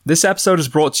This episode is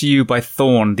brought to you by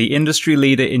Thorne, the industry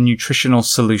leader in nutritional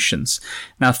solutions.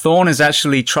 Now, Thorne is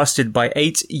actually trusted by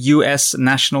 8 US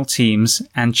national teams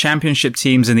and championship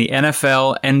teams in the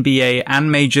NFL, NBA,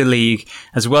 and Major League,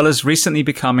 as well as recently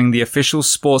becoming the official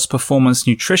sports performance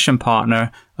nutrition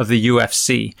partner of the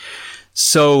UFC.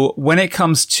 So when it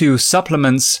comes to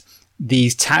supplements, the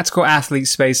tactical athlete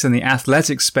space and the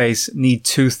athletic space need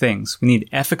 2 things. We need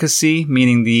efficacy,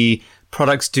 meaning the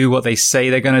products do what they say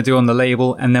they're going to do on the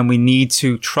label, and then we need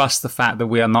to trust the fact that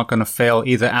we are not going to fail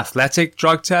either athletic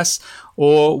drug tests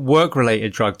or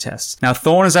work-related drug tests. Now,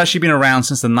 Thorne has actually been around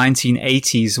since the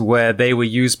 1980s, where they were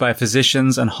used by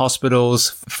physicians and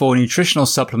hospitals for nutritional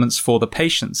supplements for the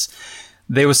patients.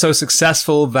 They were so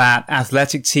successful that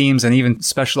athletic teams and even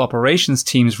special operations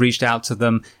teams reached out to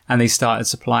them and they started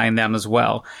supplying them as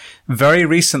well. Very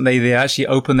recently, they actually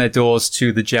opened their doors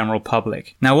to the general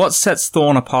public. Now, what sets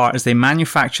Thorne apart is they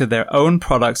manufacture their own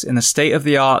products in a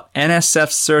state-of-the-art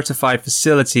NSF-certified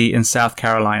facility in South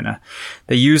Carolina.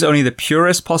 They use only the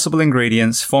purest possible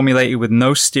ingredients formulated with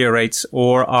no stearates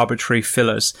or arbitrary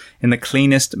fillers in the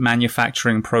cleanest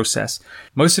manufacturing process.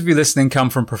 Most of you listening come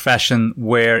from a profession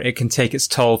where it can take its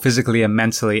toll physically and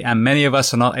mentally, and many of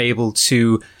us are not able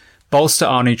to bolster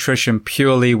our nutrition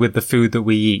purely with the food that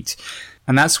we eat.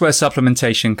 And that's where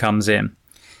supplementation comes in.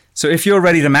 So if you're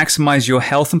ready to maximize your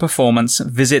health and performance,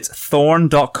 visit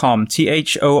thorne.com,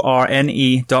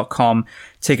 thorne.com.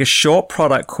 Take a short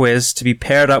product quiz to be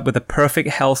paired up with the perfect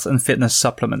health and fitness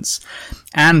supplements.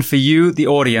 And for you, the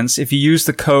audience, if you use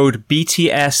the code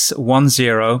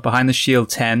BTS10, behind the shield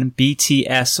 10,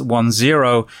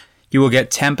 BTS10, you will get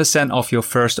 10% off your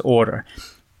first order.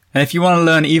 And if you want to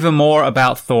learn even more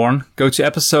about Thorne, go to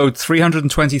episode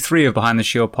 323 of Behind the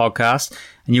Shield podcast,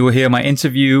 and you will hear my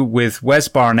interview with Wes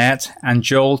Barnett and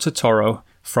Joel Totoro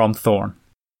from Thorne.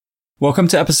 Welcome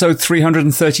to episode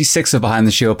 336 of Behind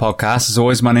the Shield podcast. As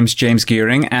always, my name is James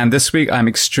Gearing, and this week I'm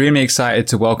extremely excited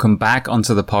to welcome back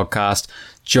onto the podcast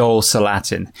Joel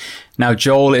Salatin. Now,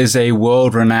 Joel is a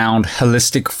world-renowned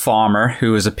holistic farmer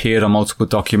who has appeared on multiple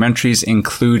documentaries,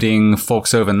 including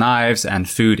Forks Over Knives and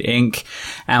Food Inc.,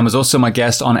 and was also my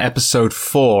guest on episode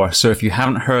 4. So if you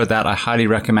haven't heard that, I highly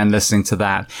recommend listening to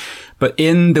that. But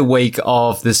in the wake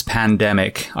of this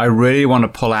pandemic, I really want to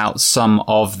pull out some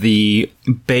of the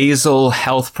basal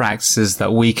health practices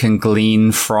that we can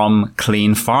glean from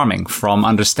clean farming, from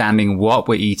understanding what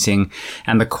we're eating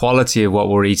and the quality of what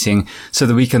we're eating, so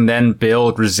that we can then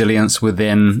build resilience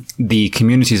within the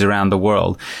communities around the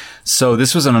world. So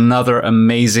this was another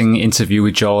amazing interview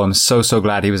with Joel. I'm so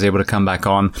glad he was able to come back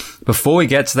on. Before we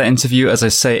get to that interview, as I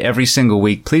say every single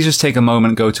week, please just take a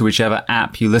moment, go to whichever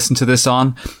app you listen to this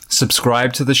on,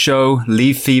 subscribe to the show,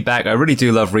 leave feedback. I really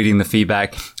do love reading the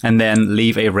feedback, and then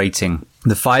leave a rating.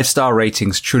 The 5-star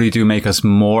ratings truly do make us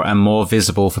more and more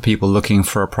visible for people looking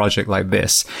for a project like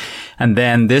this. And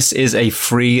then this is a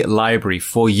free library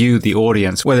for you, the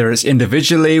audience, whether it's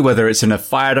individually, whether it's in a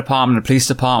fire department, a police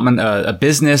department, a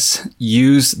business.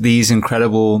 Use these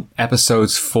incredible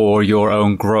episodes for your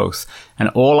own growth. And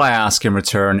all I ask in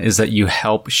return is that you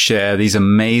help share these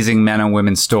amazing men and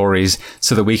women's stories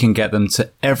so that we can get them to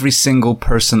every single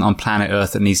person on planet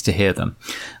Earth that needs to hear them.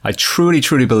 I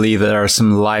truly believe that there are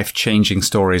some life-changing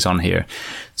stories on here.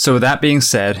 So with that being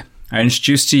said, I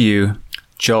introduce to you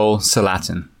Joel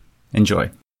Salatin. Enjoy.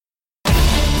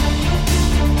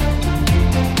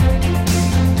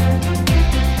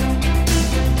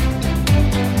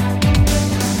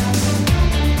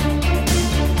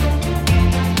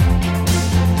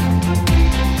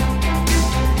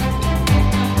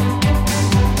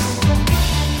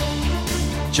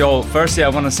 Joel, firstly, I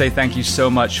want to say thank you so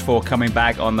much for coming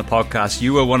back on the podcast.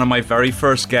 You were one of my very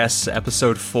first guests,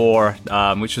 episode 4,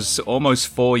 which was almost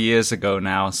 4 years ago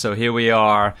now. So here we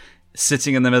are,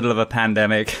 sitting in the middle of a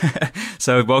pandemic.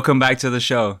 So welcome back to the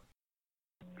show.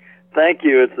 Thank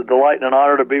you. It's a delight and an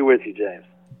honor to be with you, James.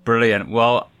 Brilliant.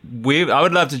 Well, I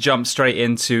would love to jump straight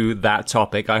into that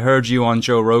topic. I heard you on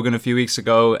Joe Rogan a few weeks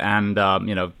ago, and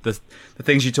the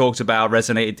things you talked about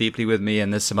resonated deeply with me,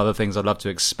 and there's some other things I'd love to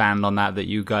expand on that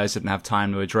you guys didn't have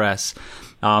time to address.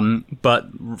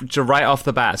 But to right off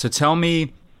the bat, so tell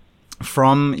me,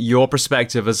 from your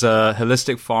perspective as a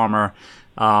holistic farmer,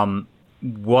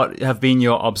 what have been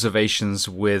your observations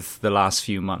with the last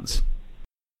few months?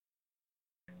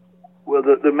 Well,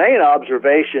 the main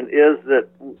observation is that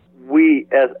we,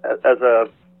 as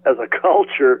a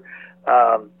culture,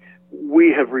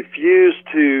 we have refused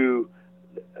to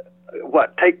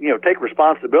take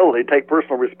responsibility, take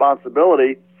personal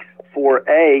responsibility for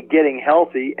A, getting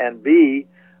healthy, and B,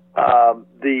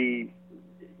 the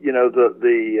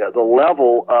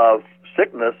level of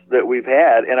sickness that we've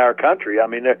had in our country. I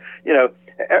mean,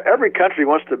 every country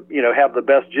wants to, have the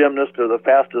best gymnast or the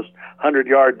fastest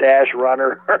 100-yard dash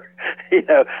runner.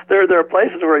 There are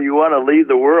places where you want to lead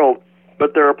the world,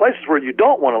 but there are places where you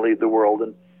don't want to lead the world.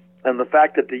 And the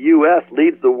fact that the U.S.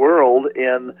 leads the world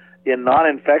in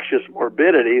non-infectious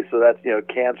morbidity, so that's,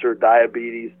 cancer,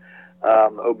 diabetes,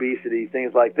 obesity,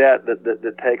 things like that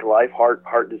take life,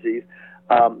 heart disease.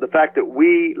 The fact that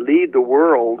we lead the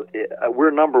world,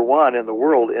 we're number one in the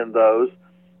world in those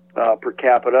per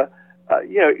capita,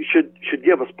 should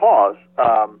give us pause.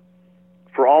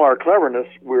 For all our cleverness,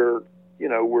 we're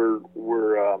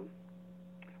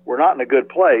not in a good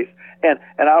place, and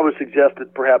I would suggest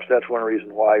that perhaps that's one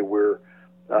reason why we're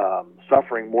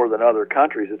suffering more than other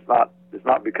countries. It's not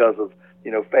because of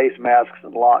face masks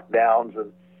and lockdowns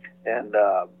and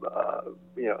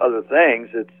other things.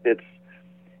 It's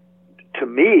to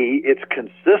me, it's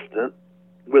consistent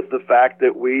with the fact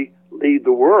that we lead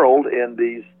the world in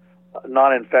these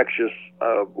non-infectious,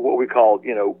 what we call,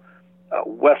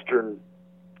 Western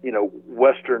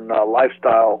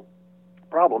lifestyle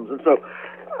problems. And so,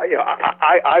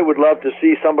 I would love to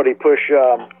see somebody push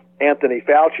Anthony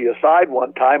Fauci aside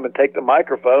one time and take the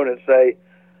microphone and say,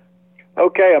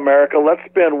 "Okay, America, let's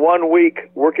spend 1 week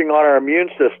working on our immune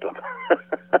system."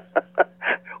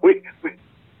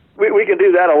 We can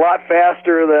do that a lot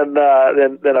faster than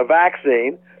a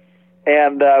vaccine,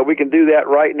 and we can do that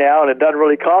right now, and it doesn't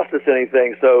really cost us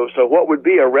anything. So what would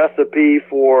be a recipe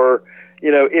for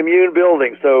immune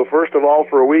building? So first of all,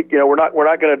 for a week, we're not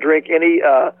going to drink any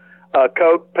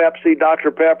Coke, Pepsi,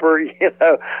 Dr. Pepper,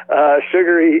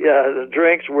 sugary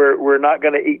drinks. We're not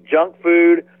going to eat junk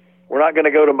food. We're not going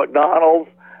to go to McDonald's.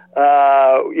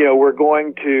 We're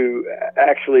going to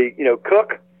actually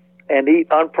cook and eat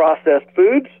unprocessed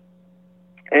foods.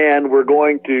 And we're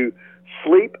going to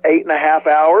sleep 8.5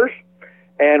 hours,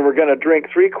 and we're going to drink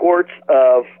 3 quarts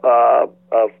of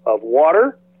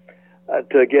water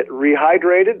to get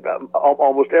rehydrated.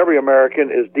 Almost every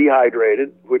American is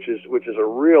dehydrated, which is a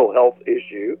real health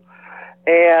issue.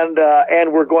 And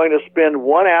we're going to spend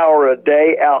 1 hour a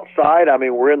day outside. I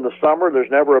mean, we're in the summer.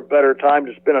 There's never a better time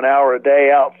to spend an hour a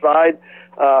day outside,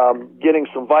 getting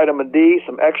some vitamin D,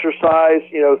 some exercise.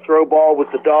 Throw ball with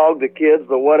the dog, the kids,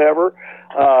 the whatever.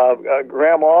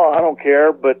 Grandma, I don't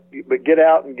care, but get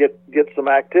out and get some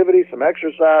activity, some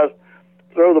exercise,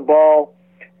 throw the ball,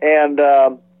 and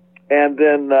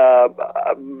then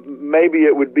maybe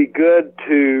it would be good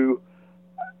to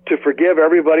forgive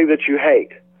everybody that you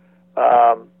hate,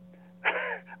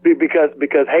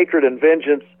 because hatred and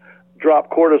vengeance drop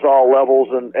cortisol levels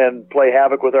and play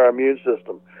havoc with our immune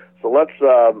system. So let's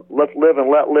live and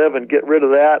let live and get rid of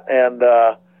that. And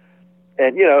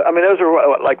those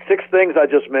are like 6 things I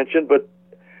just mentioned, but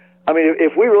I mean,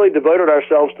 if we really devoted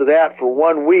ourselves to that for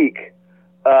 1 week,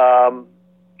 and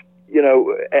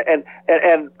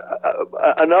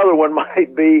another one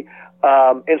might be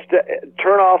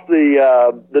turn off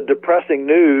the depressing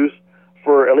news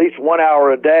for at least 1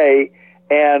 hour a day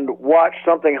and watch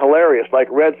something hilarious like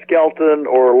Red Skelton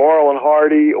or Laurel and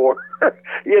Hardy or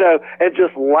and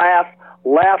just laugh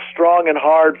strong and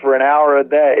hard for an hour a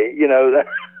day.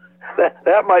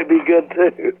 That might be good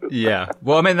too. Yeah.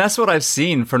 Well, I mean, that's what I've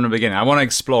seen from the beginning. I want to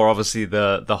explore, obviously,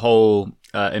 the whole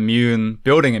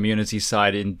building immunity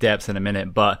side in depth in a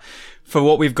minute. But for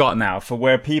what we've got now, for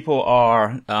where people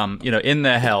are, in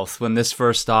their health when this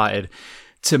first started,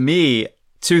 to me,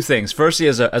 2 things. Firstly,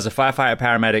 as a firefighter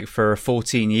paramedic for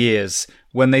 14 years,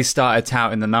 when they started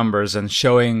touting the numbers and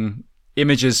showing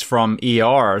images from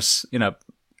ERs,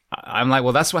 I'm like,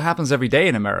 well, that's what happens every day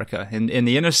in America. In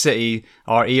the inner city,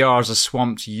 our ERs are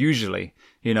swamped usually,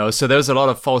 so there's a lot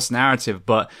of false narrative.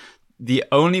 But the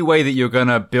only way that you're going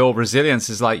to build resilience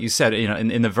is, like you said,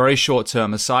 in the very short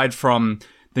term, aside from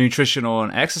the nutritional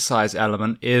and exercise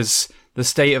element, is the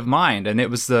state of mind. And it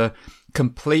was the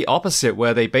complete opposite,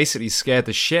 where they basically scared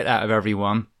the shit out of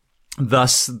everyone,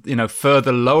 thus,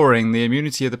 further lowering the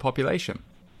immunity of the population.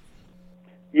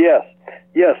 Yes.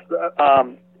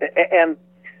 And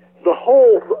the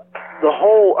whole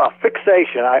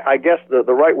fixation, I guess the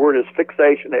right word is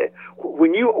fixation.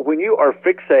 When you are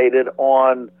fixated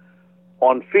on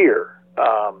fear,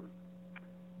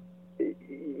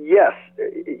 yes,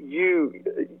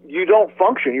 you don't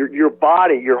function. Your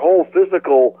body, your whole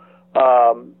physical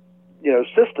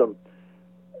system.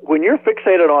 When you're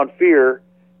fixated on fear,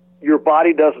 your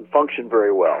body doesn't function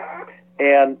very well,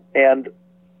 and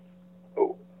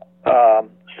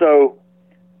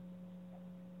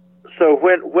So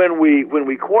when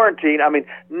we quarantine, I mean,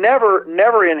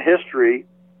 never in history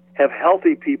have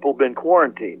healthy people been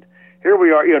quarantined. Here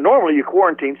we are. Normally you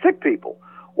quarantine sick people,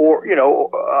 or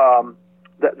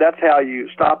that's how you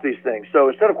stop these things. So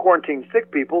instead of quarantining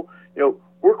sick people,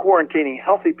 we're quarantining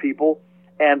healthy people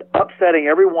and upsetting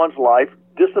everyone's life,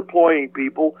 disappointing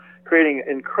people, creating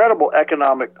incredible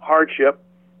economic hardship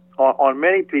on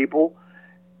many people,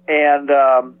 and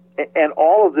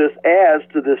all of this adds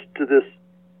to this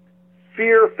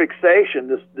fear fixation,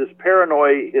 this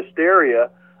paranoid hysteria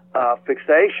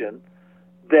fixation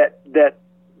that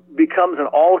becomes an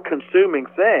all-consuming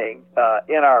thing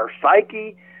in our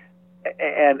psyche,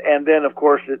 and then of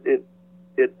course it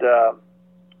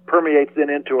permeates then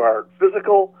into our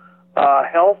physical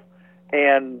health,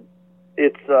 and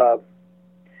it's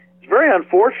very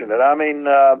unfortunate. I mean,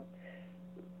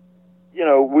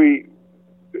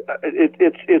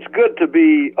 it's good to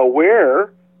be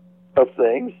aware of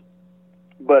things,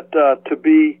 but to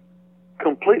be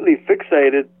completely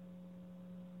fixated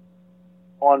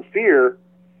on fear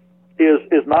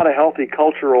is not a healthy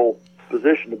cultural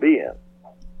position to be in.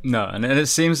 No, and it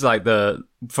seems like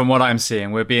from what I'm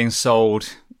seeing, we're being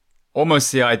sold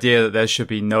almost the idea that there should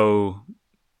be no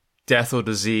death or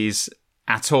disease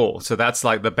at all. So that's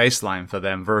like the baseline for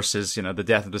them versus, the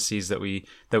death or disease that we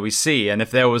see. And if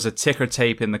there was a ticker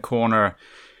tape in the corner,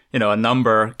 a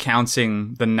number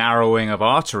counting the narrowing of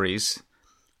arteries,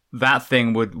 that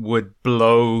thing would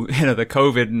blow, the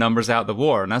COVID numbers out the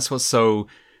water. And that's what's so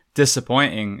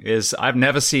disappointing is I've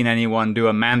never seen anyone do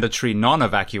a mandatory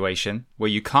non-evacuation where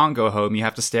you can't go home. You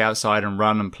have to stay outside and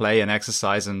run and play and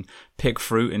exercise and pick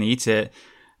fruit and eat it.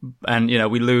 And,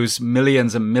 we lose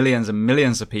millions and millions and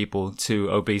millions of people to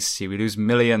obesity. We lose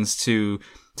millions to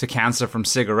cancer from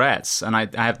cigarettes. And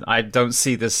I don't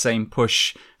see this same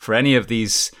push for any of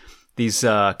these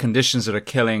conditions that are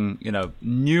killing,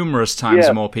 numerous times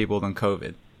more people than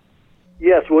COVID.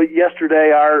 Yes, well,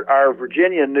 yesterday our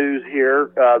Virginia news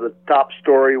here, the top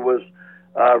story was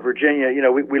Virginia.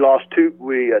 We lost two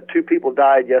people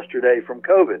died yesterday from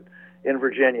COVID in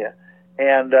Virginia,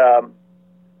 and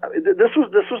this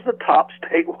was the top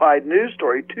statewide news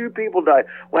story. 2 people died.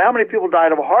 Well, how many people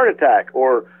died of a heart attack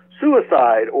or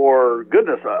suicide or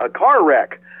a car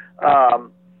wreck?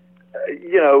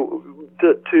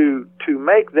 To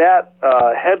make that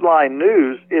headline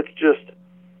news, it's just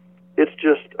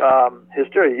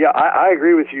hysteria. Yeah, I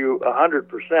agree with you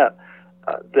 100%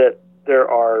 that there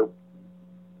are.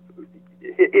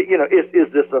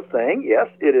 Is this a thing? Yes,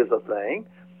 it is a thing,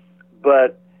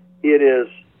 but it is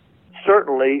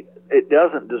certainly, it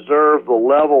doesn't deserve the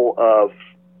level of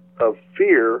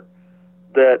fear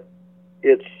that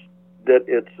it's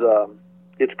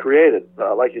created.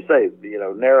 Like you say,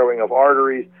 narrowing of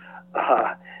arteries,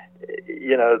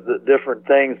 the different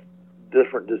things,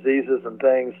 different diseases and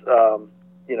things.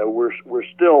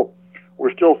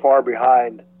 We're still far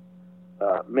behind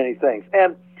many things,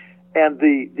 and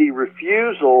the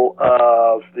refusal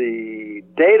of the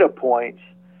data points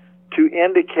to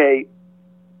indicate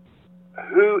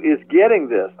who is getting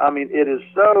this. I mean, it is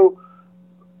so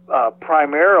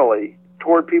primarily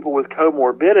toward people with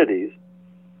comorbidities,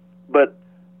 but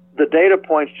the data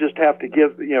points just have to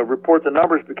report the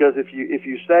numbers, because if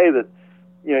you say that,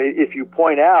 if you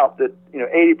point out that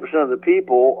 80% of the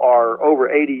people are over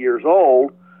 80 years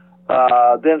old,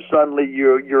 then suddenly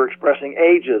you're expressing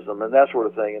ageism and that sort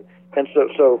of thing. And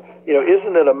so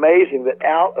isn't it amazing that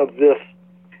out of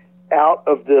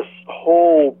this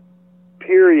whole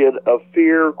period of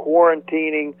fear,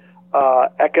 quarantining,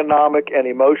 economic and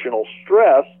emotional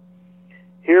stress,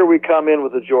 here we come in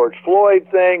with the George Floyd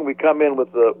thing, we come in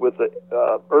with the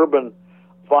urban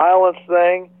violence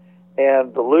thing,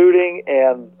 and the looting,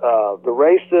 and the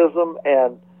racism,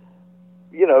 and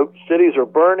cities are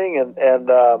burning,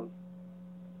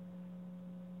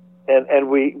 and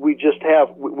we just have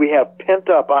pent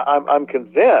up. I'm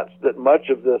convinced that much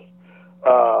of this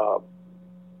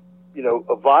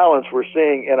violence we're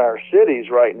seeing in our cities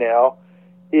right now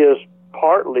is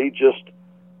partly just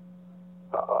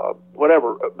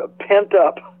pent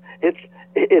up.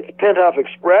 It's pent up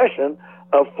expression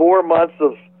of 4 months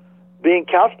of being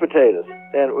couch potatoes,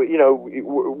 and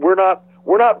we're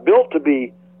not built to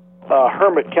be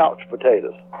hermit couch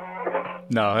potatoes.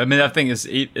 No, I mean, I think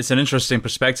it's an interesting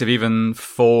perspective even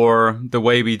for the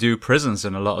way we do prisons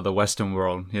in a lot of the Western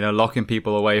world. Locking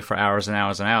people away for hours and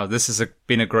hours and hours. This has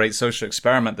been a great social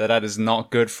experiment that is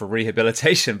not good for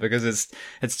rehabilitation, because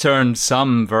it's turned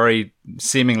some very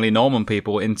seemingly normal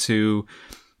people into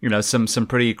some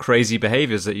pretty crazy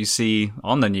behaviors that you see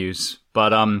on the news.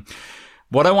 But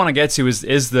what I want to get to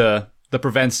is the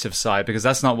preventative side, because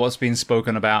that's not what's being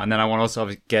spoken about. And then I want to also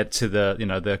get to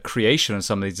the creation of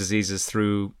some of these diseases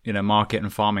through, market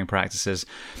and farming practices.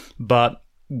 But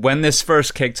when this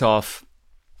first kicked off,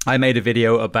 I made a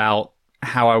video about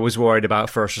how I was worried about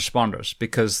first responders,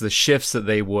 because the shifts that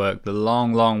they work, the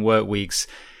long work weeks,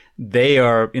 they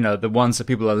are, the ones that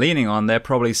people are leaning on. They're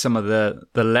probably some of the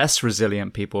less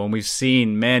resilient people. And we've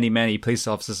seen many police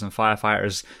officers and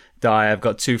firefighters die. I've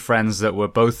got two friends that were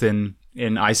both in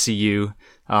ICU.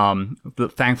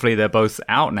 But thankfully they're both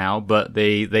out now, but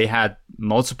they had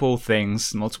multiple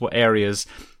areas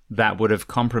that would have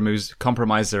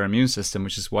compromised their immune system,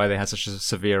 which is why they had such a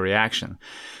severe reaction.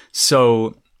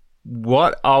 So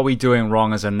what are we doing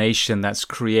wrong as a nation that's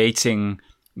creating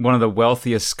one of the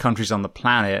wealthiest countries on the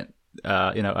planet,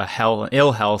 an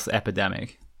ill health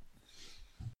epidemic?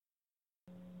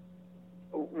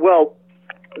 Well,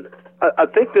 I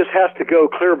think this has to go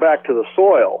clear back to the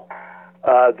soil.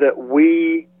 That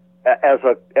we, as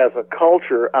a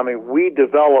culture, we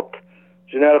developed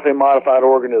genetically modified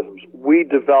organisms. We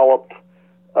developed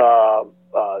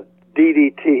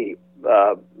DDT,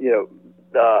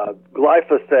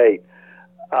 glyphosate.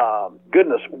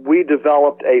 We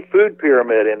developed a food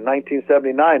pyramid in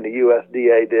 1979. The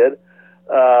USDA did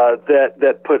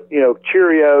that put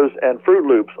Cheerios and Fruit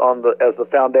Loops as the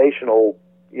foundational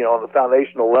on the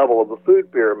foundational level of the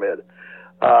food pyramid.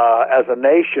 As a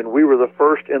nation, we were the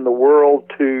first in the world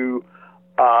to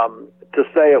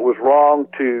say it was wrong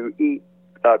to eat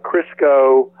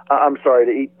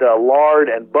lard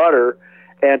and butter,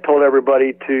 and told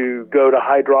everybody to go to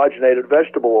hydrogenated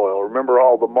vegetable oil. Remember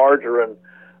all the margarine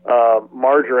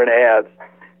ads,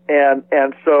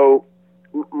 and so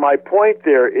my point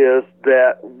there is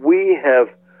that we have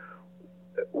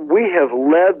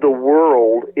led the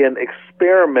world in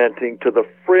experimenting to the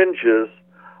fringes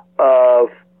of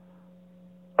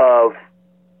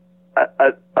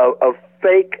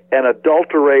fake and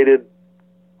adulterated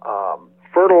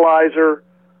fertilizer,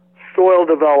 soil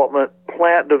development,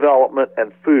 plant development,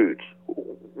 and foods.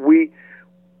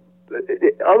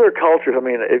 Other cultures,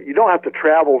 you don't have to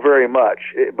travel very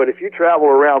much, but if you travel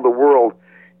around the world,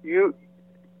 you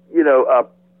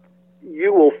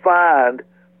will find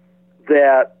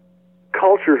that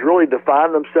cultures really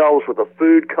define themselves with a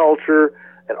food culture,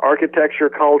 an architecture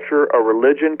culture, a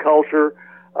religion culture.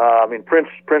 Prince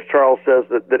Charles says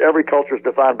that every culture is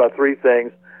defined by three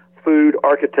things: food,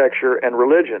 architecture, and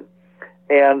religion.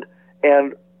 And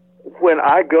when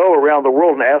I go around the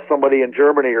world and ask somebody in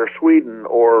Germany or Sweden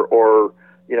or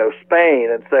Spain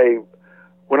and say,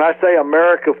 when I say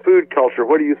America food culture,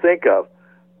 what do you think of?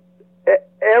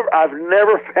 I've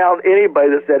never found anybody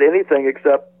that said anything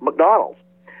except McDonald's,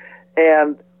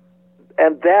 and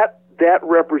that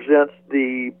represents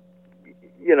the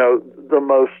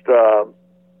most a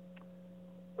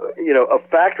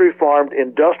factory farmed,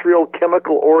 industrial,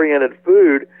 chemical oriented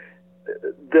food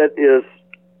that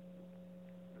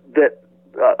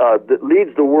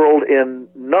leads the world in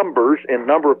number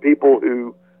of people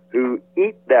who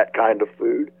eat that kind of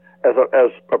food as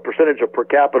a percentage of per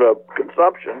capita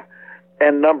consumption.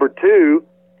 And number two,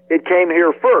 it came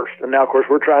here first. And now, of course,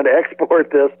 we're trying to export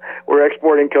this. We're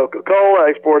exporting Coca-Cola,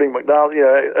 exporting McDonald's,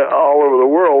 all over the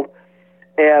world.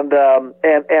 And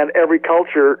every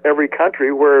culture, every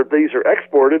country where these are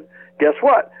exported, guess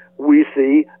what? We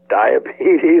see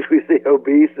diabetes, we see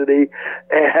obesity,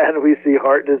 and we see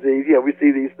heart disease. We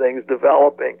see these things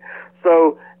developing.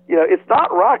 So, it's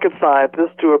not rocket science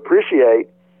to appreciate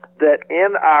that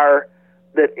in our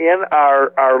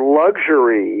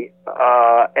luxury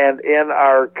and in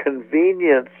our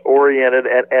convenience oriented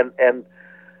and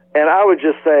I would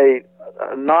just say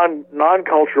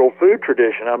non-cultural food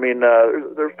tradition.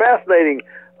 There's a fascinating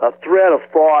thread of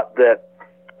thought that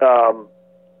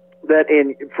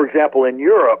for example, in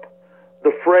Europe,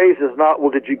 the phrase is not,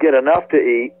 well, did you get enough to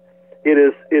eat? It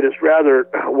is rather,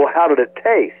 well, how did it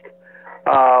taste?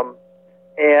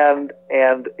 And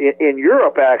in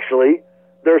Europe, actually,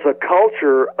 there's a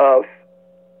culture of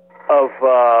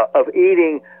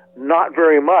eating not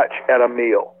very much at a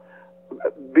meal,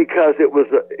 because it was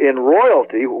in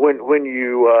royalty. When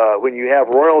you have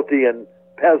royalty and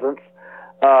peasants,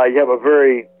 you have a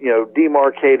very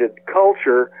demarcated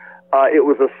culture. It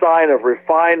was a sign of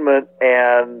refinement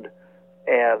and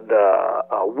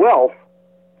wealth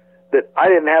that I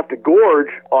didn't have to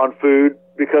gorge on food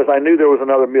because I knew there was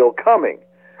another meal coming.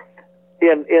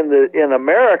 In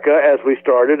America, as we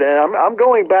started, and I'm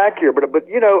going back here, but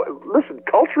listen,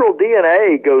 cultural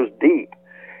DNA goes deep.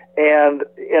 And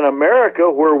in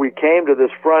America, where we came to this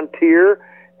frontier,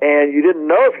 and you didn't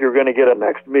know if you were going to get a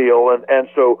next meal, and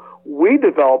so we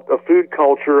developed a food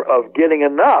culture of getting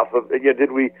enough.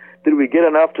 Did we get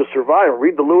enough to survive?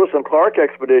 Read the Lewis and Clark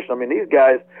expedition. These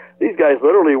guys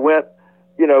literally went,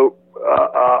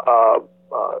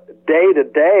 day to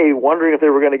day, wondering if they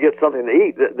were going to get something to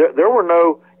eat. There were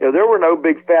no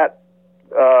big fat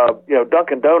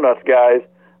Dunkin' Donuts guys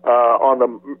on the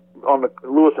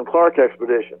Lewis and Clark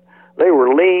expedition. They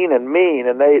were lean and mean,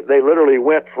 and they literally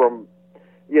went from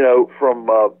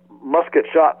musket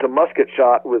shot to musket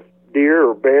shot with deer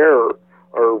or bear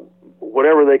or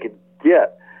whatever they could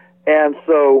get. And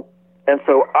so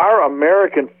our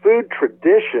American food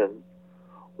tradition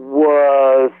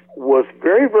was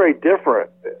very, very different.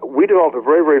 We developed a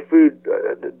very, very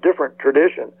different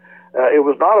tradition. It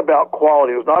was not about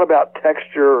quality. It was not about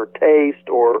texture or taste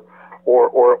or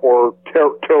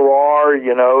terroir,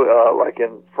 like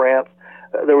in France.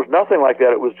 There was nothing like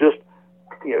that. It was just,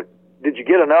 did you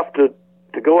get enough to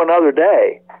go another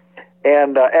day?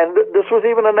 And this was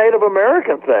even a Native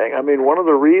American thing. I mean, one of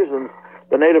the reasons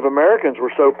the Native Americans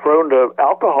were so prone to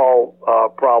alcohol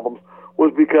problems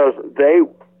was because they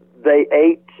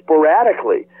ate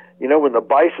sporadically. When the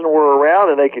bison were around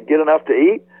and they could get enough to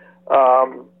eat,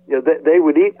 they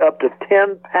would eat up to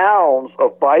 10 pounds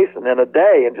of bison in a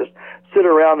day and just sit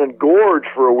around and gorge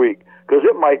for a week, because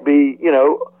it might be,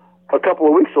 a couple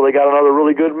of weeks till they got another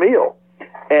really good meal.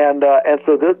 And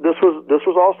so this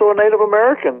was also a Native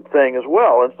American thing as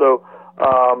well. And so,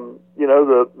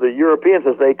 the Europeans,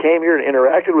 as they came here and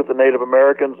interacted with the Native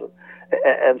Americans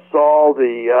and saw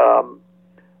the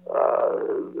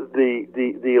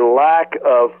lack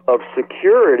of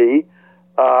security,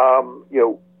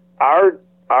 our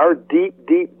deep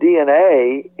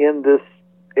DNA in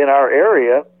our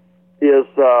area is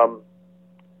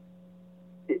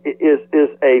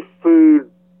a food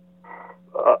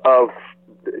of,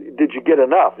 did you get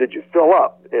enough? Did you fill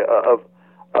up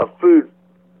of food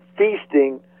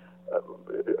feasting,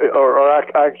 or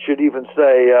I should even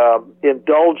say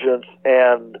indulgence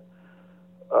and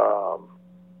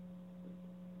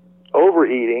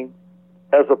overeating,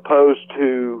 as opposed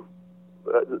to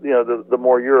the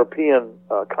more European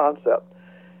concept.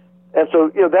 And so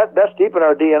that's deep in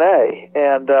our DNA,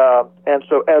 and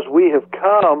so as we have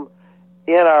come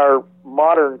in our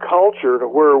modern culture to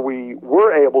where we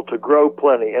were able to grow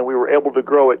plenty and we were able to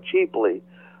grow it cheaply,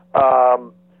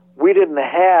 we didn't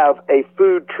have a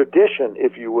food tradition,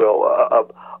 if you will, a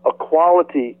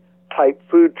quality type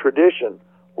food tradition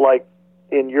like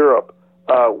in Europe.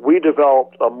 We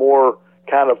developed a more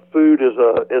kind of food is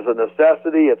a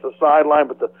necessity. It's a sideline,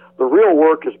 but the real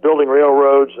work is building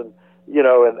railroads and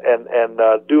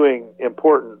doing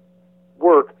important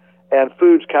work. And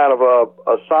food's kind of a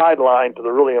sideline to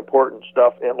the really important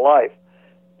stuff in life,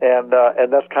 and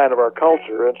that's kind of our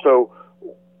culture. And so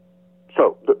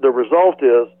the result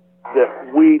is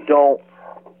that we don't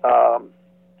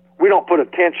put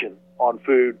attention on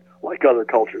food like other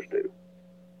cultures do.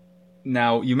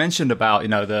 Now, you mentioned about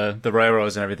the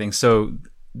railroads and everything. So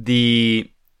the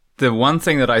one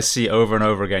thing that I see over and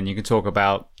over again, you can talk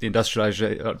about the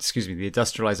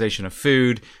industrialization of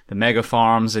food, the mega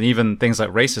farms, and even things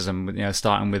like racism,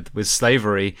 starting with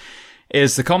slavery,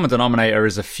 is the common denominator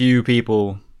is a few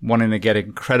people wanting to get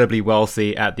incredibly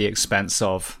wealthy at the expense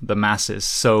of the masses.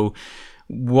 So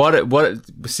what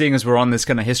seeing as we're on this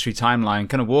kind of history timeline,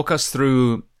 kind of walk us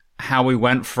through how we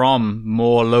went from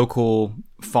more local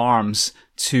farms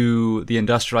to the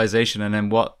industrialization, and then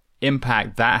what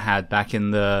impact that had back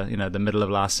in the the middle of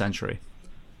last century.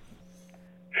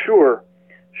 Sure.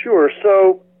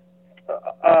 So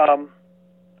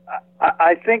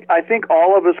I think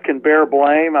all of us can bear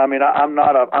blame. I mean, I'm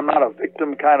not a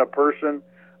victim kind of person.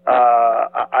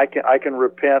 I can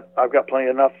repent. I've got plenty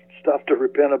enough stuff to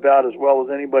repent about as well as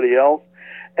anybody else.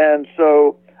 And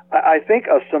so I think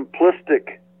a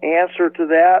simplistic answer to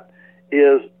that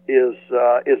is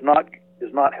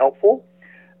not helpful.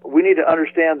 We need to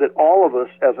understand that all of us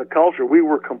as a culture, we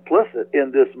were complicit in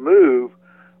this move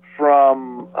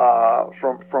from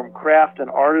craft and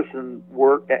artisan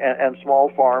work and small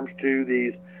farms to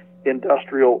these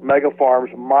industrial mega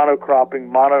farms, monocropping,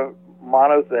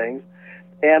 mono things.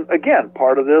 And again,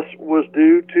 part of this was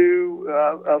due to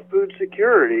food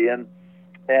security and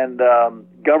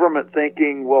government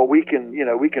thinking, well, we can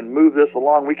move this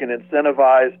along, we can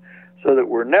incentivize so that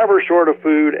we're never short of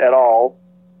food at all.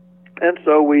 And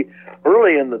so we,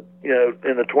 early in the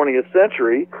 20th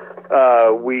century,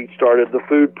 we started the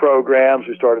food programs,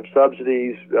 we started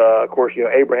subsidies. Of course,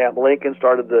 Abraham Lincoln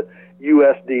started the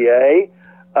USDA,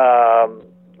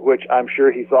 which I'm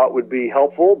sure he thought would be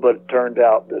helpful, but it turned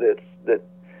out that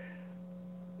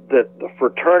that the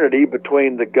fraternity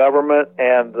between the government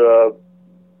and the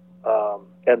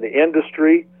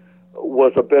industry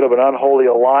was a bit of an unholy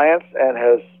alliance and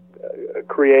has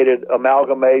created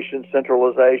amalgamation,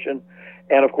 centralization,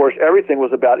 and of course everything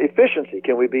was about efficiency.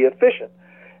 Can we be efficient?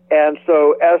 And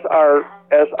so as our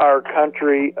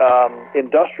country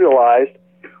industrialized,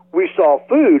 we saw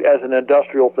food as an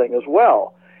industrial thing as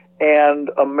well. And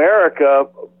America,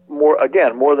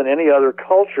 more than any other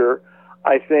culture,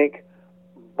 I think,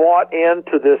 bought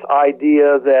into this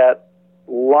idea that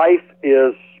life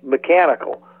is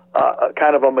mechanical,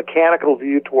 kind of a mechanical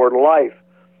view toward life,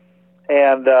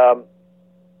 and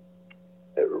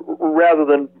rather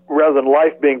than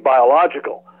life being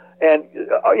biological. And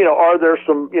are there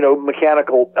some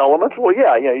mechanical elements? Well,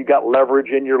 yeah, you've got leverage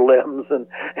in your limbs and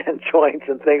joints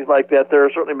and things like that. There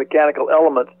are certainly mechanical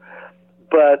elements,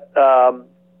 but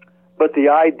the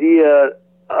idea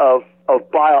of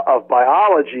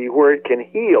biology, where it can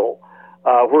heal,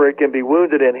 where it can be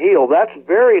wounded and heal, that's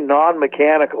very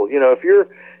non-mechanical. If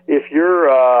your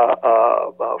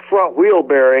front wheel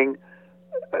bearing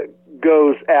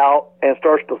goes out and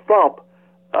starts to thump,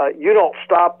 you don't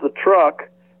stop the truck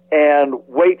and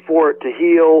wait for it to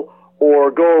heal, or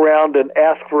go around and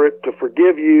ask for it to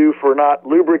forgive you for not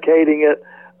lubricating it.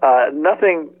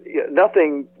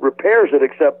 Nothing repairs it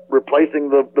except replacing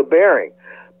the bearing.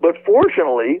 But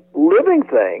fortunately, living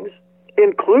things,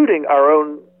 including our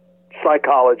own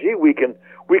psychology, we can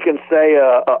say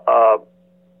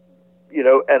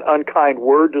an unkind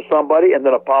word to somebody and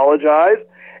then apologize,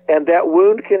 and that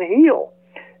wound can heal.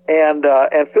 And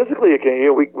physically it can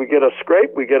heal. We get a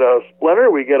scrape, we get a splinter,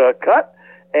 we get a cut,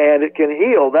 and it can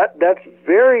heal. That's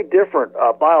very different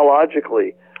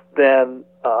biologically than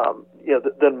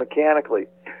mechanically.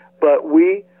 But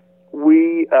we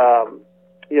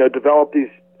developed these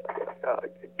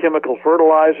chemical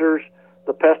fertilizers,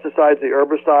 the pesticides, the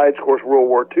herbicides. Of course, World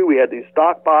War II, we had these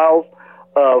stockpiles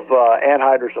of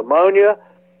anhydrous ammonia,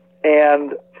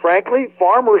 and frankly,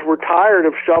 farmers were tired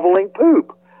of shoveling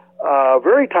poop.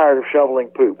 Very tired of shoveling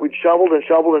poop. We'd shoveled and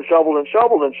shoveled and shoveled and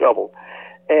shoveled and shoveled.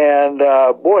 And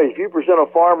boy, if you present a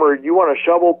farmer, you want to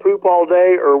shovel poop all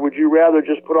day, or would you rather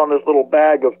just put on this little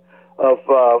bag of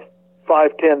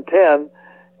 5, 10, 10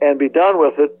 and be done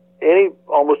with it?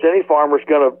 Almost any farmer's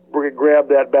going to grab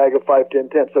that bag of 5, 10,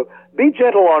 10. So be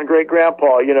gentle on Great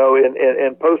Grandpa,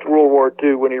 in post World War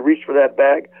II, when he reached for that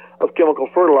bag of chemical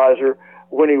fertilizer,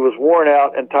 when he was worn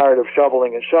out and tired of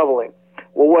shoveling and shoveling.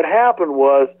 Well, what happened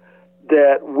was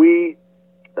that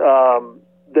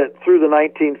that through the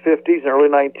 1950s and early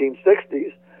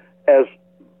 1960s, as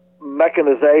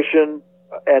mechanization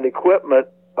and equipment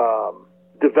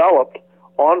developed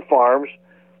on farms,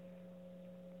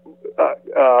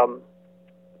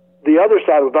 the other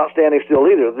side was not standing still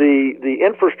either. The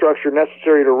infrastructure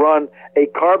necessary to run a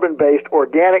carbon-based,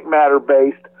 organic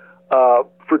matter-based farm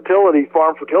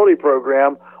fertility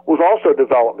program was also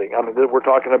developing. I mean, we're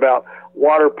talking about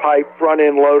water pipe,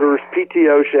 front-end loaders,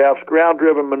 PTO shafts,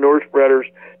 ground-driven manure spreaders,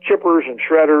 chippers and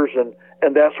shredders, and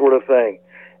that sort of thing.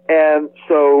 And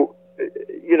so,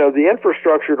 the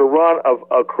infrastructure to run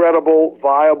a credible,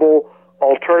 viable,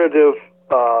 alternative,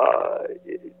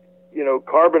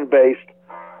 carbon-based,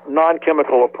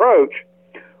 non-chemical approach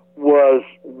was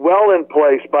well in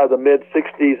place by the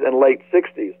mid-'60s and late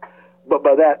 '60s. But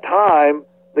by that time,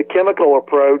 the chemical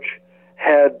approach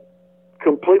had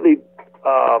completely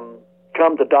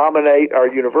come to dominate our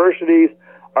universities,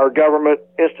 our government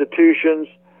institutions,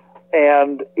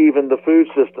 and even the food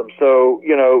system. So,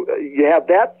 you have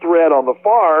that thread on the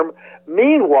farm.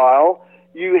 Meanwhile,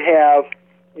 you have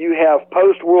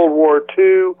post-World War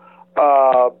II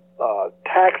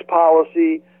tax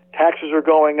policy. Taxes are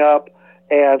going up,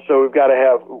 and so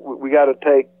we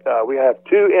have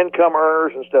 2 income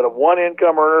earners instead of 1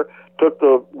 income earner. Took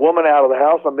the woman out of the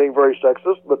house. I'm being very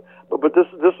sexist, but this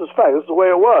is fact. This is the way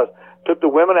it was. Took the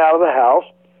women out of the house.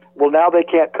 Well, now they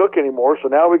can't cook anymore, so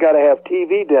now we got to have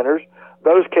TV dinners.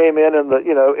 Those came in the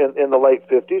in the late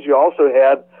 50s. You also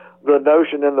had the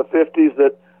notion in the 50s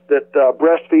that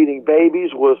breastfeeding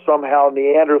babies was somehow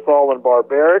Neanderthal and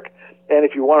barbaric, and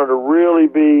if you wanted to really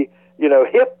be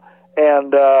hip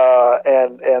and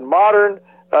modern,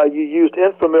 you used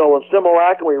Enfamil and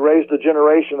Similac, and we raised a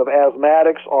generation of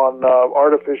asthmatics on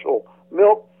artificial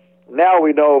milk. Now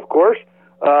we know, of course,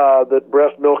 that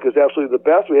breast milk is absolutely the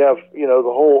best. We have,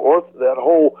 that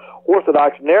whole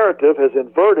orthodox narrative has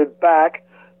inverted back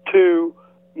to,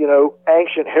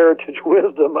 ancient heritage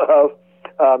wisdom of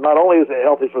not only is it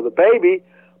healthy for the baby,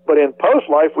 but in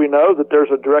post-life we know that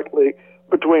there's a direct link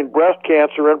between breast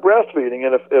cancer and breastfeeding.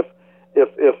 And if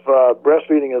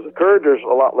breastfeeding has occurred, there's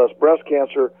a lot less breast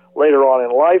cancer later on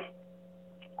in life.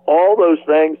 All those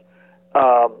things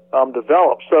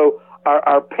develop. So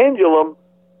our pendulum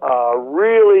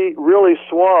really, really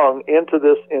swung into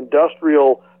this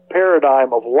industrial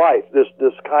paradigm of life,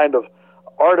 this kind of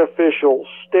artificial,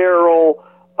 sterile,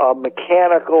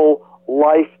 mechanical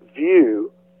life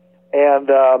view, and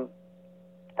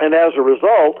as a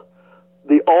result,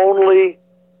 the only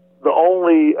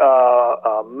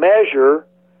measure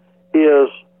is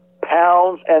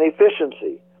pounds and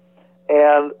efficiency.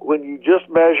 And when you just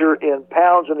measure in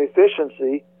pounds and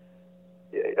efficiency,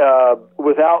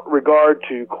 without regard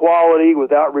to quality,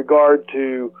 without regard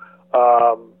to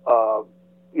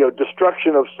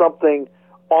destruction of something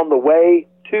on the way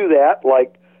to that,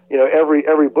 like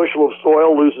every bushel of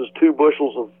soil loses 2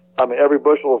 bushels of. Every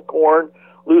bushel of corn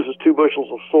loses 2 bushels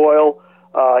of soil.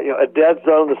 A dead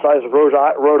zone the size of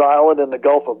Rhode Island in the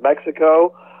Gulf of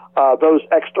Mexico. Those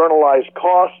externalized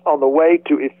costs on the way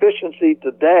to efficiency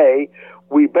today,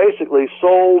 we basically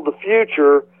sold the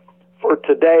future for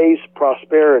today's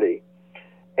prosperity.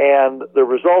 And the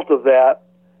result of that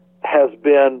has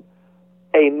been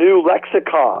a new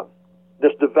lexicon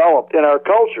that's developed in our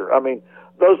culture.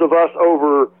 Those of us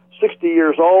over 60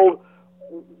 years old,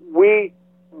 we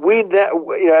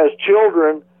as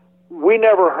children, we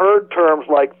never heard terms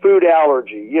like food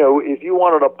allergy. If you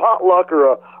wanted a potluck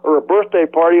or a birthday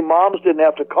party, moms didn't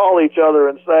have to call each other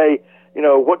and say,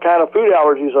 what kind of food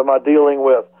allergies am I dealing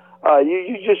with?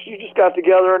 You just got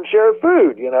together and shared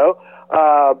food. E.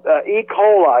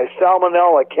 coli,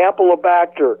 salmonella,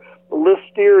 campylobacter,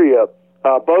 listeria,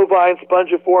 bovine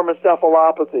spongiform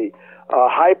encephalopathy,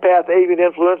 high-path avian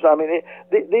influenza.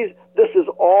 This is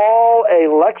all a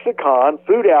lexicon,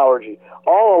 food allergy,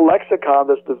 all a lexicon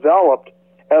that's developed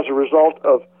as a result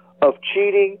of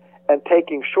cheating and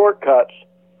taking shortcuts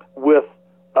with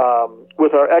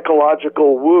our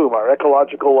ecological womb, our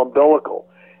ecological umbilical.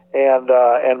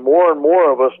 And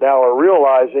more of us now are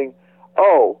realizing,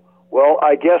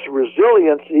 I guess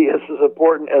resiliency is as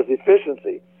important as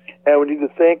efficiency. And we need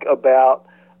to think about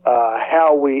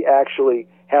how we actually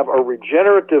have a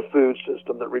regenerative food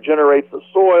system that regenerates the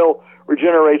soil,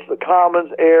 regenerates the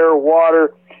commons, air,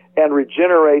 water, and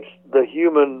regenerates the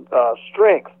human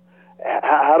strength.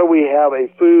 How do we have a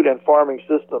food and farming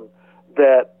system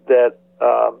that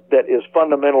is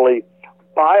fundamentally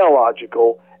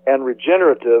biological and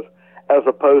regenerative, as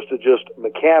opposed to just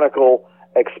mechanical,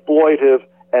 exploitive,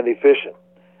 and efficient?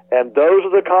 And those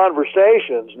are the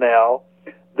conversations now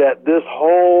that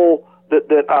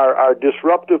our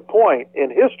disruptive point in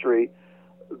history,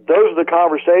 those are the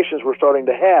conversations we're starting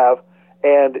to have,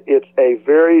 and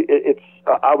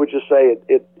I would just say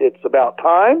it's about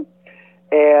time,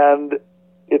 and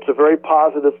it's a very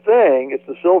positive thing. It's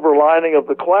the silver lining of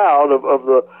the cloud of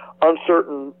the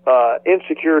uncertain,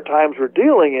 insecure times we're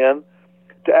dealing in,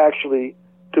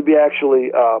 to be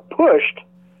pushed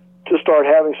to start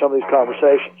having some of these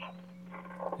conversations.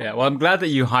 Yeah, well, I'm glad that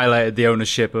you highlighted the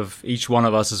ownership of each one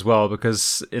of us as well,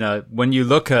 because, when you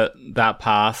look at that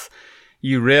path,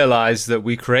 you realize that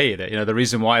we created it. The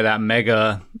reason why that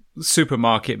mega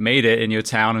supermarket made it in your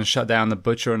town and shut down the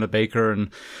butcher and the baker and,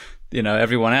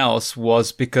 everyone else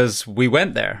was because we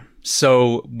went there.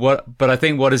 But I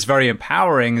think what is very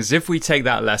empowering is if we take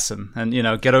that lesson and,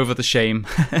 get over the shame,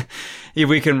 if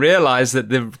we can realize that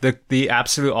the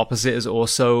absolute opposite is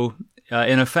also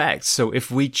in effect. So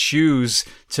if we choose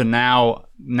to now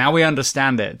we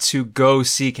understand it, to go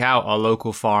seek out our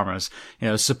local farmers,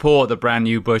 support the brand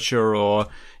new butcher or,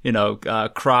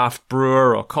 craft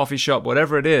brewer or coffee shop,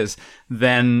 whatever it is,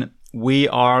 then we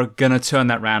are going to turn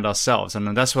that around ourselves.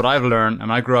 And that's what I've learned.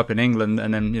 And I grew up in England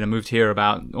and then, moved here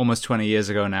about almost 20 years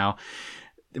ago now.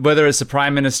 Whether it's a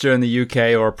prime minister in the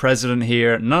UK or a president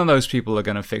here, none of those people are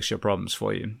going to fix your problems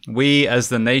for you. We as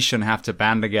the nation have to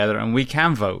band together, and we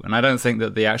can vote. And I don't think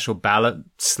that the actual ballot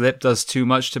slip does too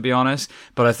much, to be honest,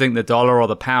 but I think the dollar or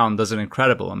the pound does an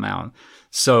incredible amount.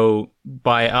 So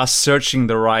by us searching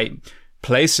the right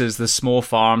places, the small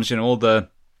farms, all the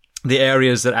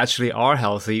areas that actually are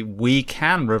healthy, we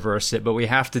can reverse it, but we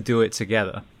have to do it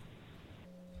together.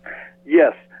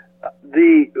 Yes.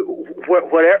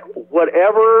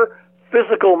 Whatever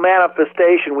physical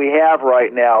manifestation we have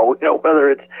right now, whether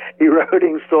it's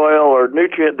eroding soil or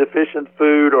nutrient deficient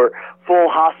food or full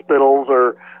hospitals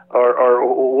or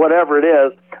whatever it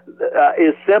is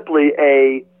simply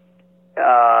a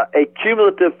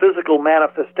cumulative physical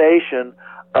manifestation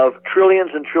of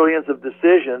trillions and trillions of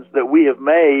decisions that we have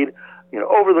made,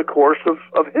 over the course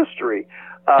of history.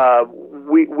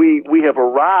 We have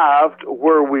arrived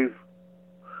where we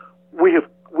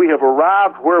have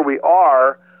arrived where we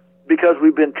are because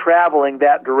we've been traveling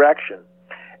that direction.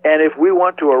 And if we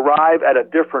want to arrive at a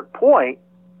different point,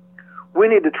 we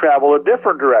need to travel a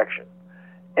different direction.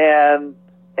 And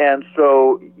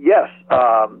so, yes,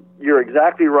 you're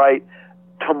exactly right.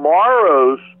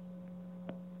 Tomorrow's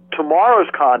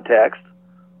context,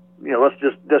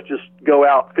 let's just go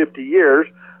out 50 years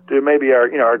to maybe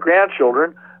our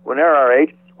grandchildren when they're our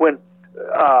age, when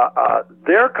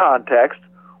their context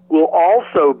will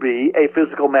also be a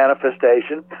physical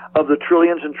manifestation of the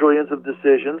trillions and trillions of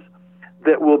decisions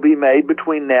that will be made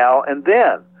between now and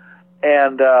then.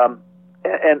 And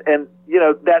you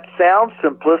know, that sounds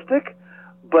simplistic,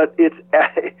 but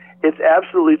it's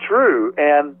absolutely true.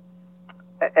 And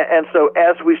so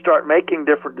as we start making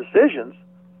different decisions,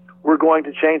 we're going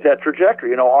to change that trajectory.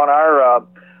 You know, on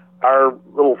our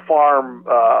little farm,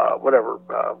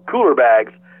 cooler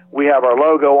bags, we have our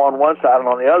logo on one side, and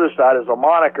on the other side is a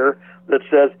moniker that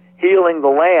says "Healing the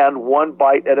Land One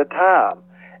Bite at a Time."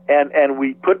 And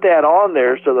we put that on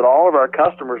there so that all of our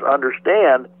customers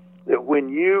understand that when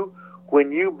you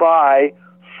buy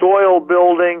soil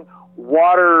building,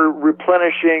 water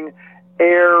replenishing,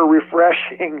 air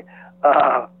refreshing,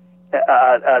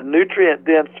 nutrient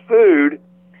dense food,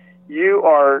 you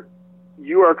are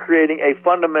creating a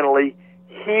fundamentally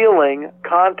healing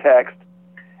context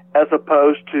as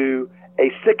opposed to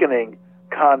a sickening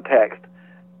context,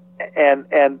 and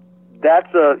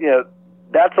that's a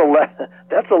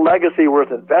legacy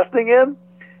worth investing in,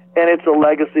 and it's a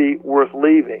legacy worth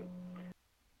leaving.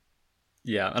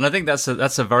 Yeah, and I think that's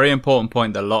a very important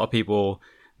point that a lot of people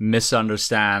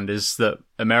misunderstand, is that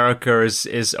America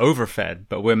is overfed,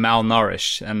 but we're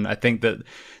malnourished. And I think that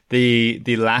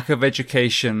the lack of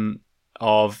education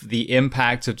of the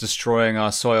impact of destroying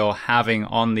our soil having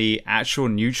on the actual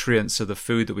nutrients of the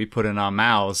food that we put in our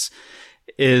mouths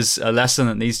is a lesson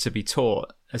that needs to be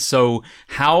taught. So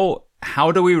how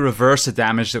do we reverse the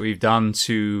damage that we've done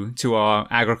to our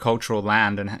agricultural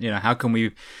land, and you know, how can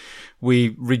we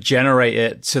regenerate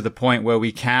it to the point where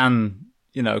we can,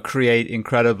 you know, create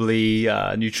incredibly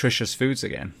nutritious foods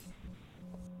again?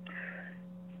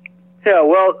 Yeah,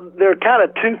 well, there are kind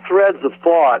of two threads of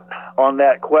thought on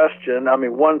that question. I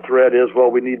mean, one thread is, well,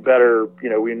 we need better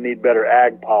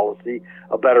ag policy,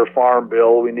 a better farm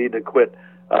bill. We need to quit,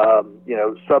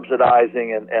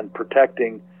 subsidizing and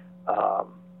protecting,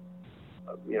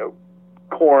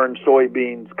 corn,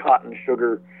 soybeans, cotton,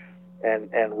 sugar,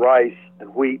 and rice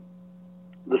and wheat,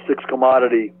 the 6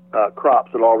 commodity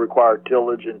crops that all require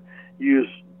tillage and use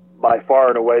by far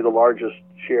and away the largest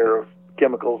share of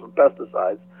chemicals and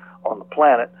pesticides on the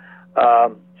planet.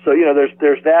 So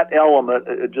there's that element,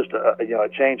 just a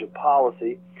change of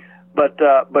policy, but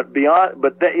beyond,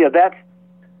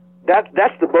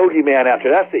 that's the bogeyman out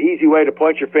there. That's the easy way to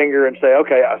point your finger and say,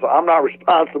 okay, so I'm not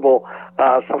responsible.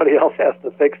 Somebody else has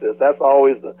to fix this. That's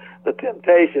always the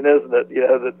temptation, isn't it?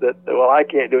 That well, I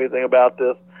can't do anything about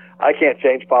this. I can't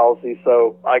change policy,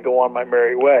 so I go on my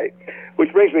merry way.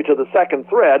 Which brings me to the second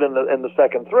thread, and the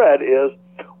second thread is,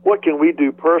 what can we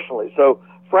do personally? So,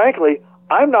 frankly,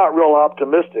 I'm not real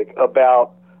optimistic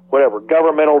about whatever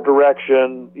governmental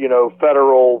direction,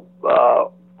 federal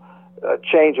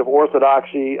change of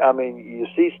orthodoxy. I mean, you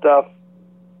see stuff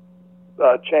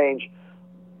change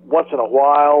once in a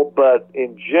while, but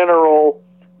in general,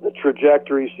 the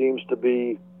trajectory seems to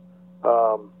be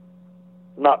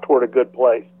not toward a good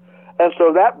place. And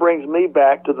so that brings me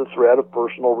back to the thread of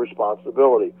personal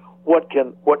responsibility. What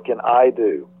can I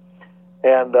do?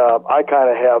 And I kind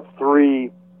of have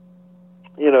three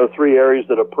areas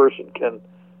that a person can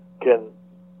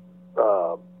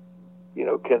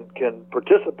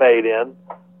participate in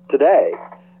today.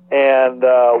 And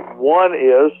one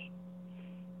is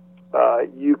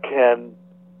you can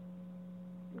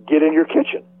get in your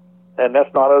kitchen, and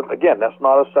that's not a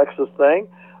sexist thing,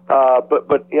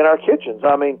 but in our kitchens.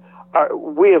 I mean,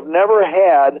 we have never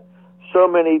had so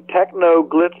many techno,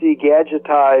 glitzy,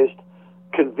 gadgetized,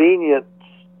 convenient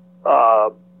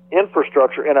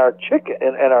infrastructure in our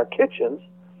kitchens,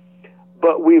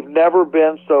 but we've never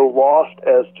been so lost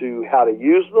as to how to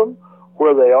use them,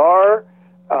 where they are.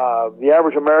 The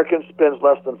average American spends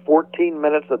less than 14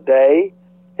 minutes a day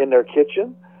in their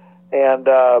kitchen. And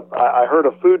I heard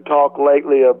a food talk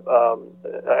lately,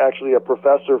 actually a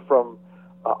professor from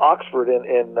Oxford in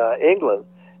England,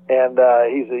 and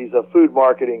he's a food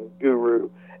marketing guru.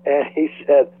 And he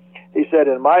said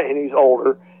and he's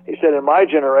older. He said, in my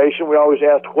generation, we always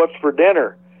asked, "What's for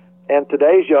dinner?" And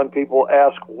today's young people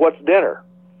ask, "What's dinner?"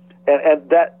 And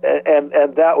that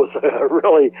was a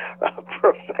really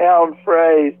profound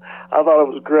phrase. I thought it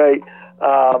was great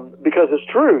because it's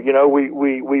true.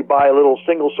 We buy little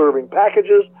single serving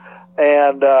packages,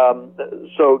 and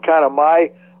so kind of my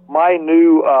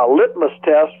new litmus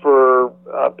test for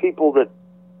people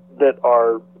that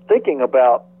are thinking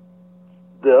about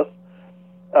this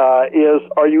is,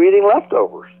 are you eating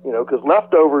leftovers? Because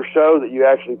leftovers show that you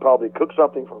actually probably cooked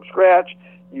something from scratch.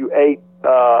 You ate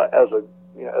as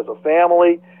a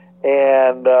family,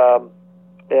 and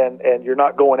you're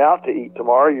not going out to eat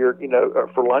tomorrow. You're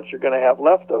for lunch you're going to have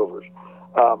leftovers.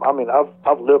 I mean,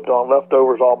 I've lived on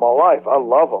leftovers all my life. I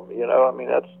love them. You know, I mean,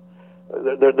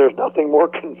 there's nothing more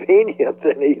convenient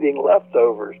than eating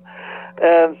leftovers.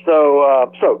 And so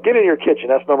get in your kitchen.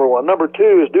 That's number one. Number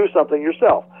two is do something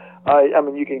yourself. I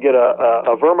mean, you can get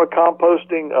a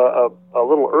vermicomposting, a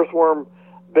little earthworm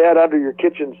bed under your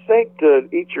kitchen sink to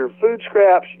eat your food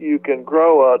scraps. You can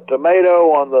grow a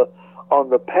tomato on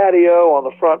the patio, on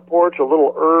the front porch, a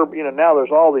little herb. You know, now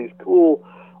there's all these cool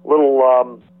little,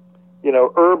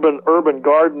 urban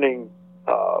gardening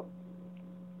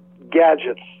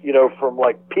gadgets, you know, from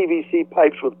like PVC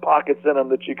pipes with pockets in them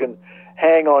that you can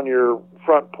hang on your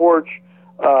front porch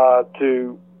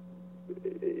to,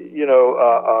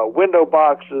 window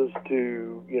boxes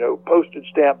to, postage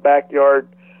stamp backyard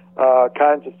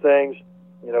kinds of things,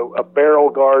 barrel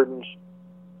gardens,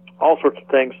 all sorts of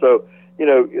things. So,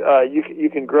 you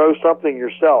can grow something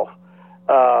yourself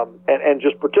and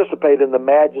just participate in the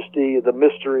majesty, the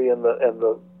mystery, and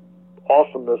the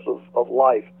awesomeness of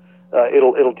life.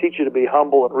 It'll teach you to be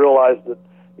humble and realize that,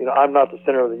 I'm not the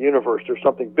center of the universe. There's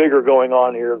something bigger going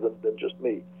on here than just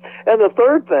me. And the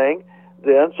third thing,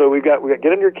 then, so we got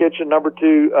get in your kitchen. Number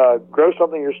two, grow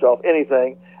something yourself,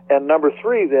 anything. And number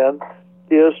three, then,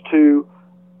 is to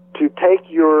take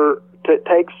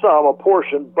a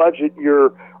portion, budget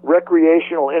your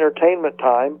recreational entertainment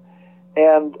time,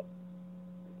 and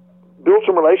build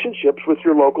some relationships with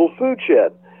your local food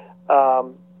shed.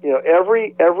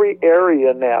 Every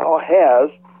area now has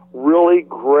really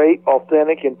great,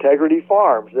 authentic, integrity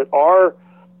farms that are,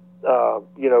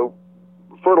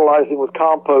 fertilizing with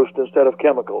compost instead of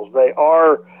chemicals. They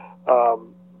are,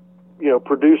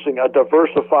 producing a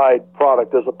diversified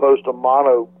product as opposed to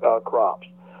mono crops.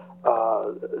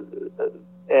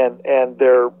 And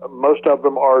most of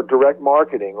them are direct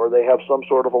marketing, or they have some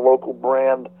sort of a local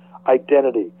brand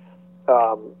identity.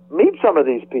 Meet some of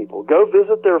these people. Go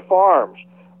visit their farms.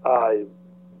 And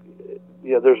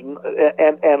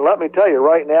let me tell you,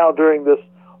 right now during this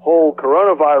whole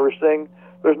coronavirus thing,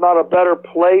 there's not a better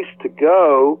place to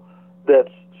go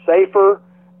that's safer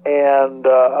and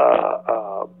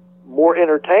more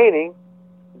entertaining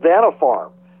than a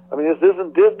farm. I mean, this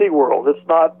isn't Disney World. It's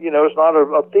not, it's not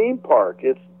a theme park.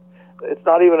 It's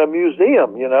not even a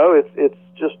museum. It's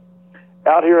just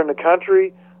out here in the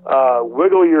country.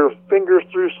 Wiggle your fingers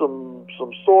through some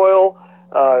soil.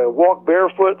 Walk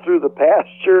barefoot through the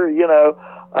pasture.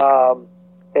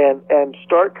 And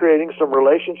start creating some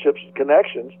relationships and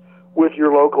connections with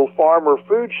your local farm or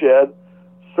food shed,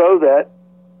 so that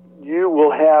you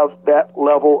will have that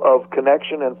level of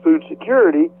connection and food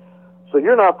security. So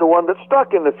you're not the one that's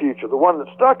stuck in the future. The one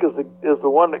that's stuck is the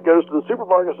one that goes to the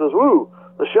supermarket and says, "Ooh,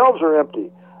 the shelves are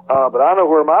empty, but I know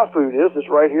where my food is. It's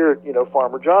right here at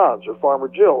Farmer John's or Farmer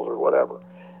Jill's or whatever."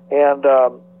 And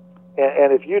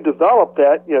if you develop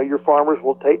that, your farmers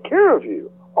will take care of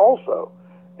you also,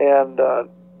 and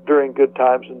during good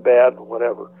times and bad,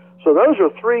 whatever. So those are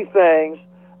three things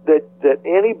that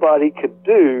anybody could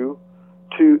do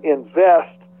to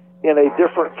invest in a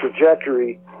different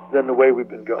trajectory than the way we've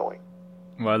been going.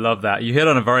 Well, I love that. You hit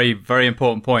on a very, very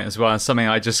important point as well, and something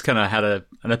I just kind of had an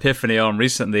epiphany on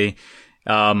recently.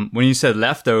 When you said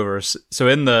leftovers, so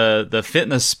in the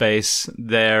fitness space,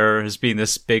 there has been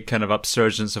this big kind of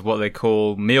upsurgence of what they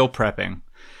call meal prepping.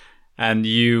 And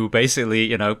you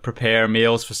basically, prepare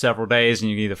meals for several days and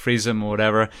you can either freeze them or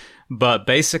whatever. But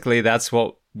basically that's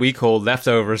what we called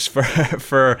leftovers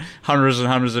for hundreds and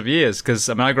hundreds of years. Because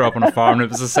I grew up on a farm and it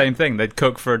was the same thing. They'd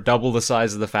cook for double the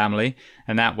size of the family,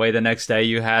 and that way the next day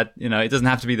you had, it doesn't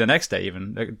have to be the next day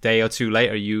even. A day or two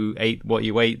later you ate what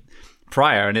you ate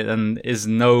prior, and it is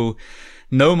no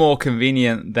more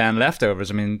convenient than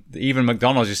leftovers. I mean, even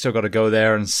McDonald's, you still got to go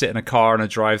there and sit in a car in a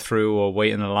drive-through or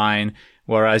wait in a line,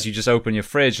 whereas you just open your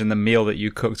fridge and the meal that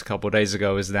you cooked a couple of days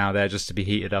ago is now there just to be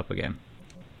heated up again.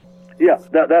 Yeah,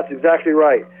 that's exactly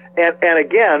right. And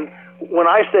again, when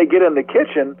I say get in the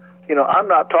kitchen, I'm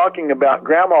not talking about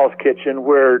Grandma's kitchen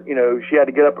where, she had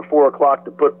to get up at 4 o'clock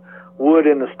to put wood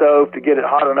in the stove to get it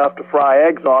hot enough to fry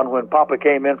eggs on when Papa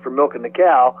came in from milking the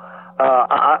cow.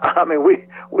 I mean,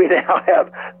 we now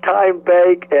have time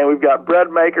bake, and we've got bread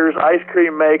makers, ice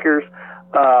cream makers,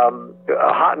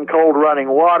 hot and cold running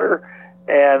water,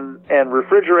 and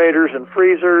refrigerators and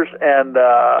freezers, and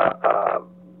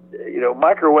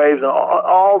microwaves, and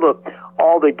all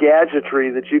the gadgetry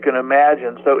that you can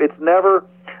imagine. So it's never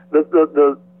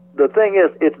the thing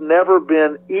is, it's never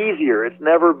been easier. It's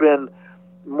never been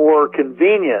more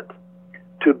convenient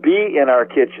to be in our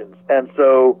kitchens, and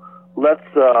so let's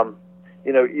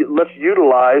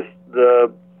utilize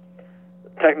the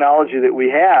technology that we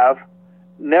have.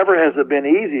 Never has it been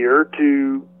easier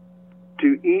to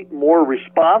to eat more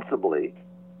responsibly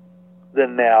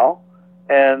than now,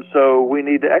 and so we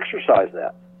need to exercise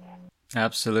that.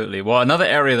 Absolutely. Well, another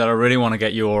area that I really want to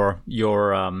get your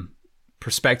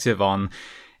perspective on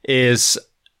is,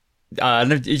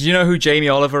 do you know who Jamie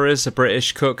Oliver is, a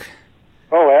British cook?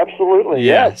 Oh, absolutely,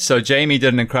 yeah. yes. So Jamie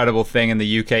did an incredible thing in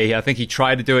the UK. I think he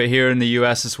tried to do it here in the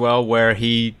US as well, where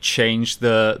he changed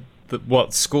the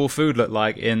what school food looked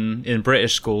like in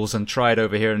British schools and tried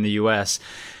over here in the US.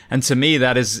 And to me,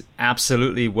 that is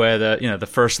absolutely where the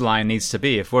first line needs to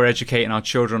be. If we're educating our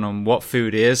children on what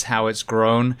food is, how it's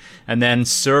grown, and then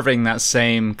serving that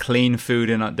same clean food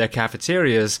in their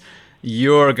cafeterias,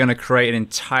 you're going to create an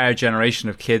entire generation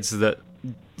of kids that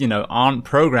aren't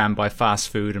programmed by fast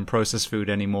food and processed food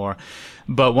anymore.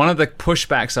 But one of the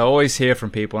pushbacks I always hear from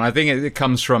people, and I think it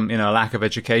comes from a lack of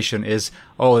education, is,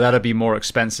 oh, that'll be more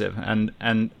expensive.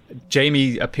 And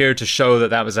Jamie appeared to show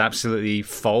that was absolutely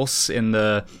false in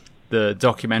the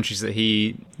documentaries that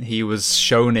he was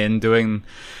shown in doing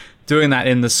that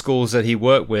in the schools that he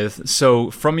worked with. So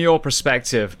from your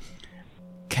perspective,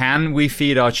 can we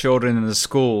feed our children in the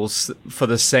schools for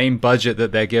the same budget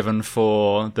that they're given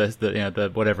for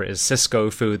the whatever it is, Cisco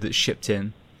food that's shipped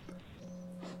in?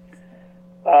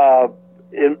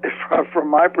 From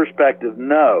my perspective,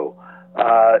 no.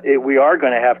 We are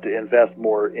going to have to invest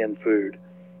more in food,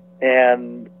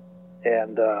 and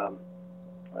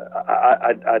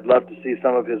I'd love to see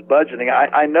some of his budgeting.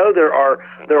 I know there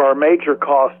are major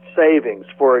cost savings.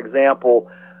 For example,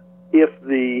 if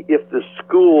the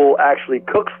school actually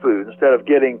cooks food instead of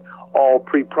getting all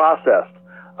pre-processed,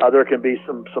 there can be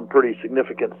some pretty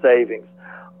significant savings.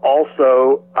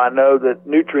 Also, I know that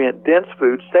nutrient-dense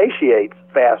food satiates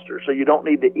faster, so you don't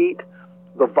need to eat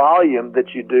the volume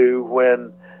that you do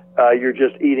when you're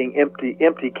just eating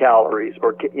empty calories,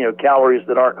 or calories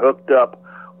that aren't hooked up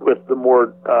with the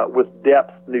more with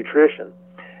depth nutrition.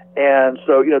 And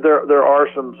so there are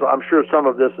some. So I'm sure some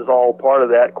of this is all part of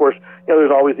that. Of course,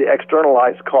 there's always the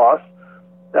externalized costs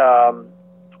of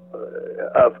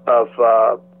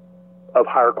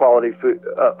higher quality food.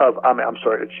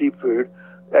 Cheap food.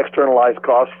 Externalized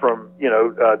costs from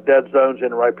dead zones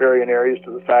in riparian areas,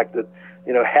 to the fact that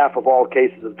half of all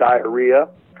cases of diarrhea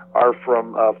are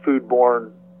from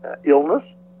foodborne illness,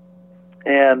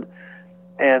 and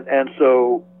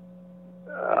so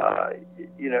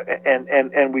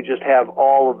and we just have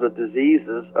all of the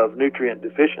diseases of nutrient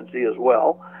deficiency as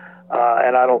well,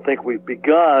 and I don't think we've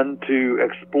begun to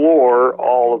explore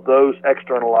all of those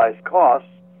externalized costs.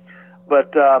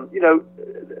 But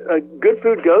good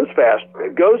food goes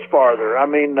farther. I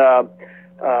mean, I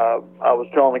was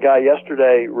telling a guy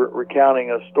yesterday, recounting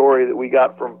a story that we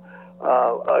got from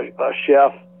a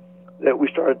chef that we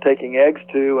started taking eggs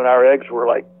to, and our eggs were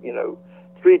like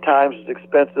 3 times as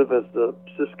expensive as the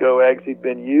Cisco eggs he'd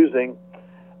been using.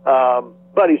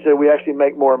 But he said, we actually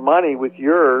make more money with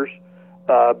yours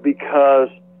because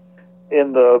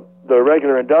in the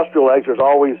regular industrial eggs, there's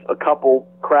always a couple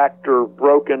cracked or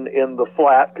broken in the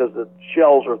flat because the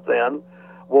shells are thin.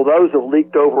 Well, those have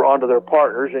leaked over onto their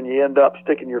partners, and you end up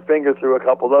sticking your finger through a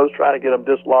couple of those, trying to get them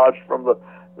dislodged from the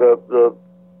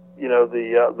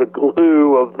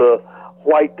glue of the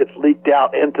white that's leaked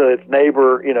out into its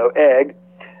neighbor, egg.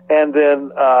 And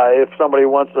then if somebody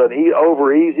wants an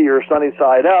over easy or sunny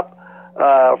side up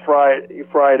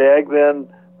fried egg, then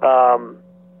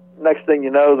next thing you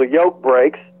know, the yolk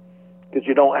breaks because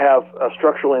you don't have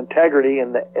structural integrity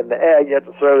in the egg. You have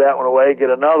to throw that one away, get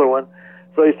another one.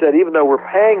 So he said, even though we're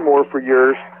paying more for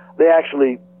yours, they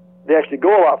actually go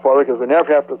a lot farther because we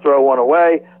never have to throw one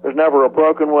away. There's never a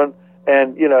broken one,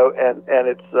 and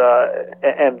it's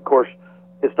and of course,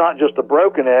 it's not just a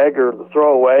broken egg or the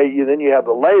throwaway. Then you have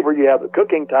the labor, you have the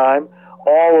cooking time.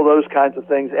 All of those kinds of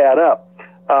things add up.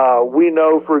 We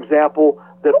know, for example,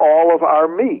 that all of our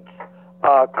meats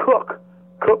cook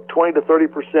 20 to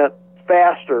 30%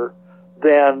 faster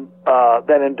than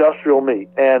industrial meat,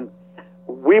 and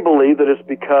we believe that it's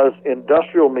because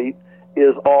industrial meat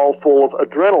is all full of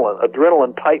adrenaline.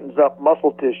 Adrenaline tightens up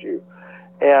muscle tissue,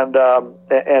 and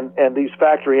these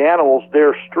factory animals,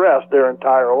 they're stressed their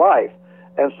entire life.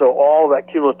 And so all of that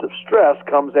cumulative stress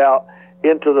comes out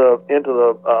into the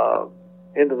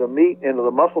meat, into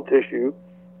the muscle tissue,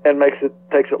 and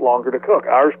takes it longer to cook.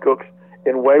 Ours cooks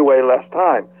in way less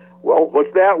time. Well,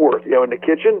 what's that worth? In the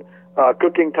kitchen,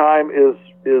 cooking time is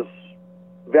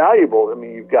valuable. I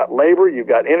mean, you've got labor, you've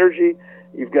got energy,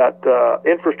 you've got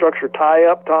infrastructure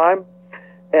tie-up time,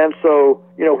 and so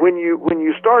when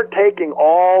you start taking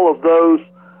all of those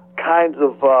kinds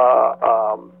of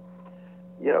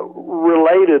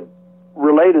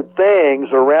related things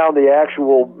around the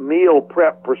actual meal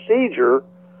prep procedure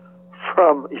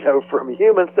from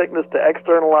human sickness to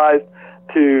externalized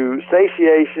to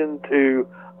satiation to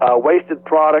wasted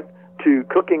product to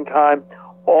cooking time,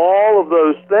 all of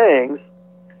those things,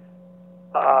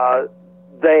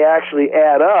 they actually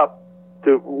add up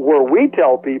to where we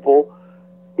tell people,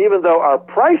 even though our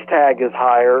price tag is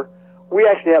higher, we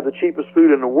actually have the cheapest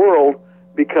food in the world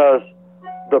because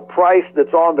the price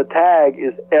that's on the tag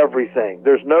is everything.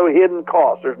 There's no hidden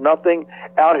cost. There's nothing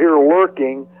out here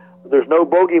lurking. There's no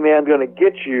bogeyman going to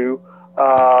get you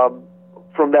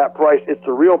from that price. It's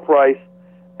the real price,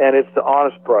 and it's the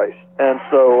honest price. And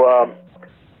so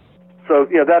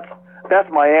that's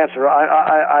my answer.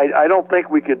 I don't think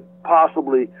we could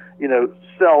possibly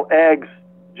sell eggs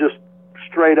just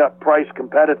straight up price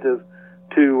competitive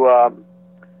to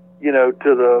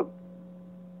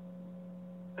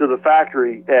the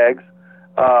factory eggs,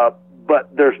 but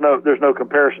there's no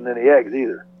comparison to any eggs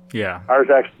either. Yeah, ours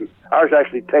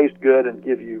actually taste good and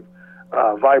give you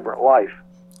vibrant life.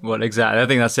 Well, exactly. I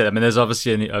think that's it. I mean, there's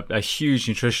obviously a huge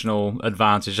nutritional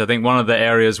advantage. I think one of the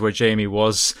areas where Jamie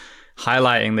was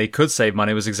highlighting they could save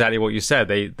money was exactly what you said.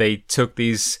 They took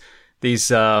these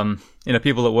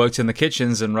people that worked in the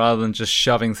kitchens, and rather than just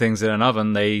shoving things in an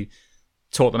oven, they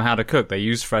taught them how to cook. They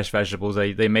used fresh vegetables.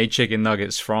 They made chicken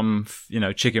nuggets from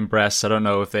chicken breasts. I don't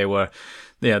know if they were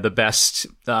the best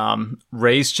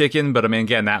raised chicken, but I mean,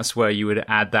 again, that's where you would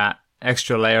add that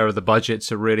extra layer of the budget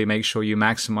to really make sure you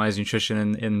maximize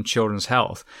nutrition in children's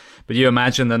health. But you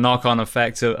imagine the knock-on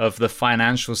effect of the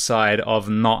financial side of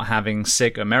not having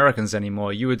sick Americans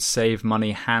anymore. You would save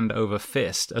money hand over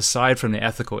fist, aside from the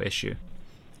ethical issue.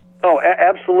 Oh,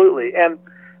 absolutely. And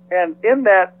in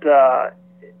that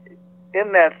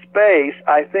space,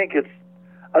 I think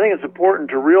it's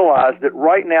important to realize that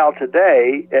right now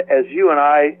today, as you and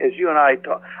I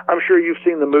talk, I'm sure you've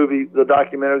seen the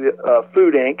documentary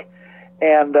Food Inc.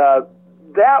 And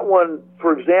that one,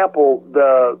 for example,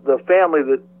 the family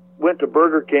that went to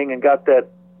Burger King and got that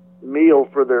meal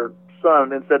for their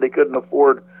son and said they couldn't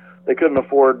afford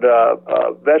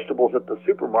vegetables at the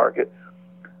supermarket.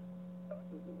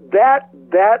 That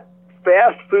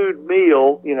fast food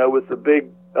meal, with the big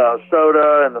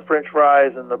soda and the French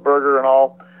fries and the burger and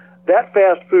all, that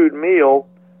fast food meal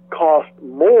cost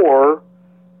more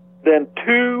than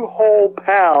 2 whole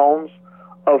pounds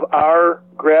of our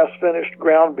grass-finished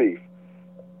ground beef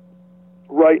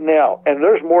right now. And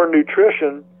there's more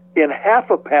nutrition in half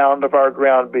a pound of our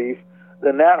ground beef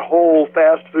than that whole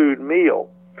fast food meal.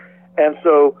 And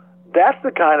so that's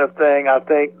the kind of thing, I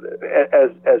think,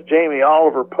 as Jamie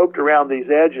Oliver poked around these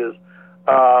edges,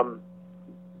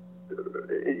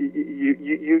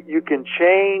 you can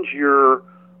change your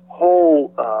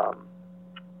whole,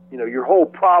 your whole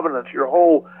provenance, your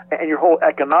whole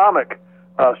economic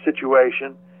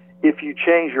situation if you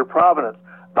change your provenance.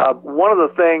 One of the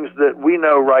things that we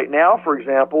know right now, for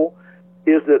example,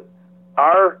 is that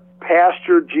our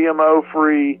pastured,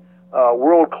 GMO-free,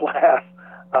 world-class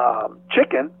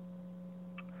chicken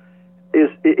is,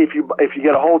 if you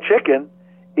get a whole chicken,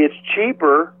 it's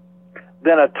cheaper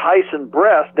than a Tyson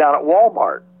breast down at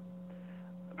Walmart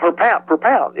per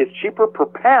pound. It's cheaper per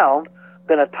pound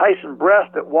than a Tyson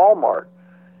breast at Walmart.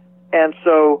 And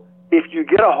so if you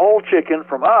get a whole chicken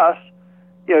from us,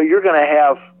 you're going to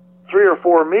have 3 or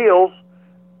 4 meals,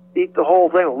 eat the whole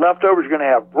thing with leftovers. You're going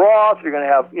to have broth. You're going to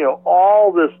have,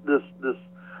 all this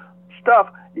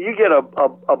stuff. You get a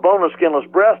boneless, skinless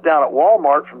breast down at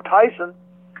Walmart from Tyson,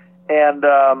 and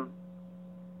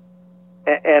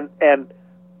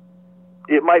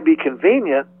it might be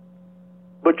convenient,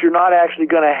 but you're not actually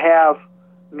going to have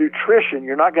nutrition.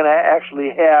 You're not going to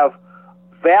actually have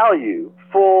value,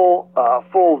 full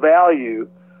value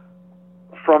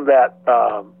from that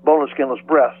boneless, skinless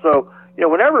breast. So,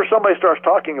 whenever somebody starts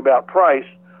talking about price,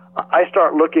 I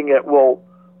start looking at, well,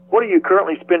 what are you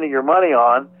currently spending your money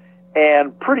on?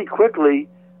 And pretty quickly,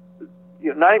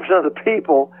 90% of the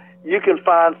people, you can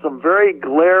find some very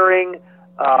glaring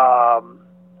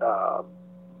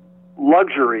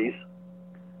luxuries,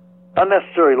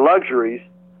 unnecessary luxuries,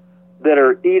 that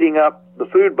are eating up the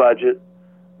food budget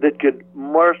that could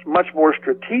much more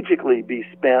strategically be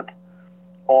spent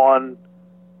on,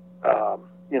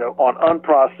 on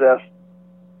unprocessed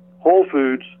whole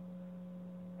foods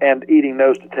and eating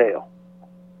nose to tail.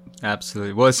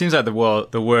 Absolutely. Well, it seems like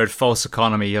the word false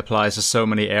economy applies to so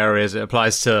many areas. It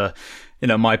applies to,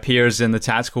 my peers in the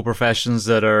tactical professions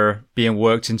that are being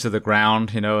worked into the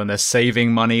ground, and they're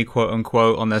saving money, quote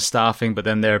unquote, on their staffing, but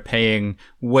then they're paying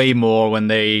way more when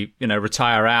they,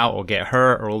 retire out or get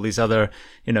hurt or all these other,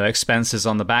 expenses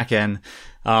on the back end.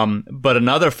 But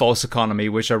another false economy,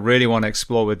 which I really want to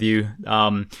explore with you,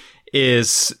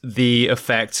 is the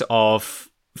effect of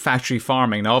factory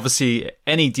farming. Now, obviously,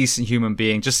 any decent human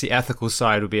being, just the ethical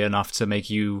side would be enough to make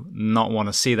you not want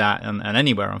to see that and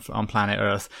anywhere on planet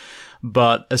Earth.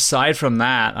 But aside from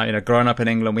that, growing up in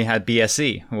England, we had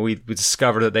BSE. We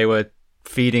discovered that they were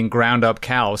feeding ground up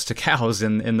cows to cows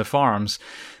in the farms.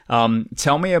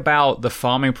 Tell me about the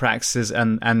farming practices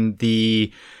and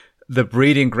the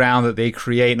breeding ground that they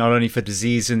create, not only for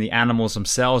disease in the animals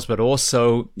themselves, but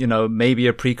also, maybe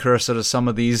a precursor to some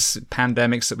of these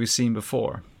pandemics that we've seen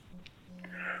before.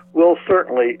 Well,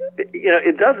 certainly.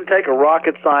 It doesn't take a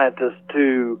rocket scientist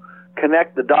to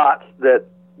connect the dots that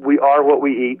we are what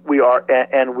we eat, we are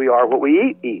what we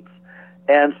eat eats.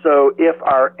 And so if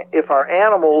our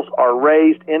animals are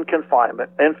raised in confinement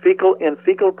and fecal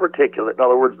particulate, in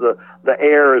other words, the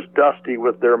air is dusty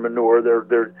with their manure,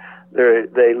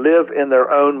 they live in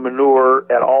their own manure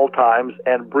at all times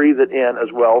and breathe it in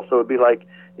as well. So it'd be like,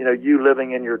 you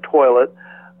living in your toilet.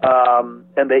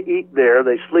 And they eat there,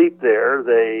 they sleep there,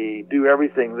 they do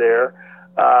everything there,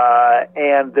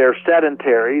 and they're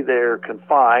sedentary, they're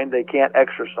confined, they can't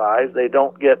exercise, they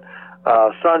don't get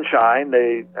sunshine,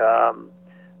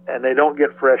 and they don't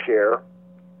get fresh air,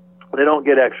 they don't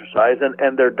get exercise,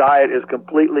 and their diet is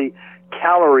completely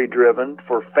calorie driven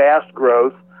for fast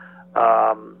growth,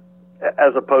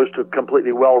 as opposed to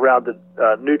completely well-rounded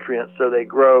nutrients, so they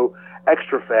grow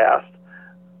extra fast.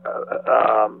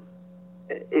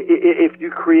 If you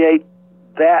create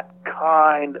that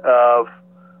kind of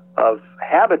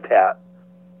habitat,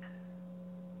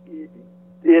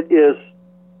 it is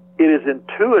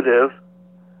intuitive,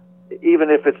 even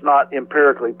if it's not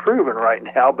empirically proven right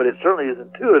now, but it certainly is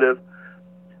intuitive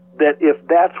that if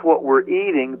that's what we're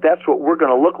eating, that's what we're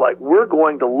going to look like. We're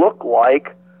going to look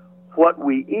like what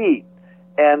we eat.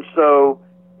 And so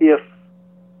if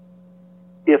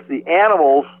the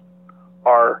animals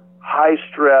are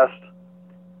high-stressed,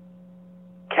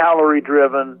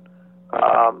 calorie-driven,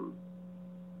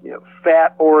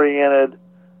 fat-oriented,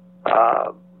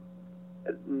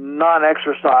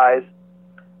 non-exercise,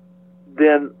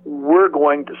 then we're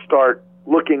going to start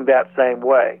looking that same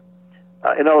way.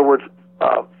 In other words,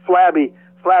 flabby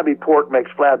pork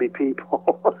makes flabby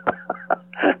people.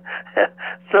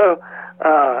 So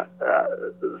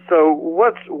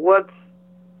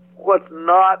what's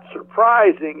not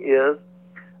surprising is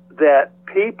that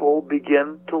people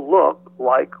begin to look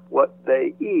like what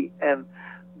they eat, and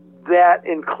that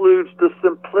includes the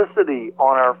simplicity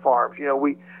on our farms.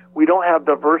 We don't have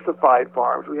diversified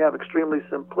farms. We have extremely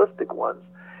simplistic ones.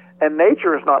 And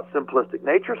nature is not simplistic.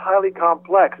 Nature is highly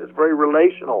complex. It's very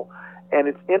relational, and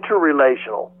it's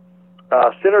interrelational,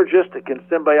 synergistic and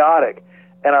symbiotic.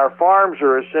 And our farms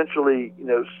are essentially,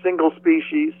 single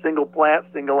species, single plant,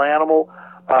 single animal.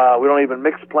 We don't even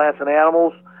mix plants and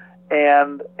animals.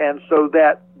 And so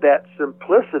that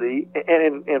simplicity,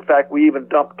 and in fact, we even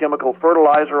dump chemical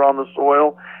fertilizer on the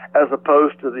soil as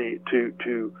opposed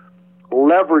to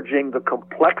leveraging the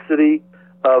complexity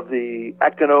of the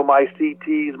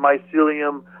actinomycetes,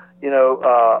 mycelium,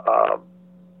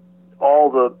 all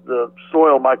the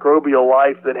soil microbial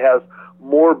life that has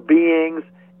more beings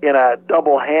in a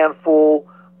double handful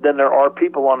than there are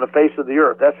people on the face of the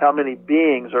earth. That's how many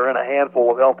beings are in a handful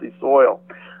of healthy soil.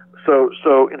 So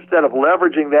instead of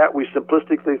leveraging that, we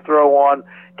simplistically throw on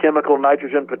chemical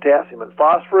nitrogen, potassium, and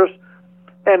phosphorus,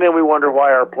 and then we wonder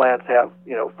why our plants have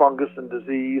fungus and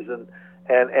disease and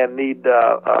need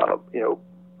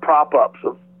prop-ups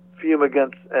of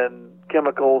fumigants and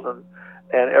chemicals and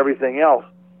everything else.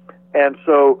 And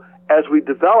so as we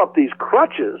develop these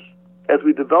crutches, as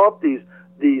we develop these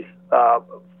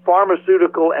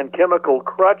pharmaceutical and chemical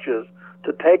crutches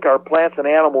to take our plants and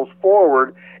animals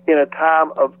forward in a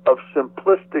time of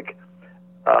simplistic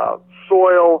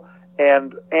soil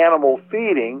and animal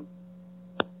feeding,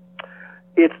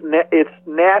 it's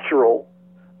natural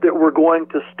that we're going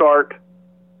to start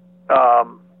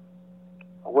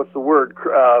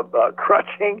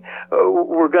crutching.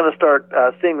 We're going to start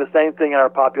seeing the same thing in our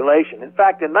population. In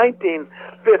fact, in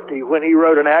 1950, when he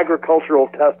wrote an agricultural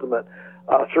testament,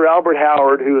 Sir Albert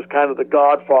Howard, who is kind of the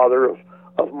godfather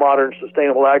of modern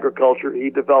sustainable agriculture, he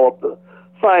developed the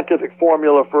scientific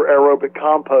formula for aerobic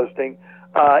composting.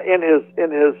 In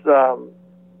his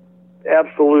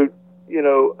absolute,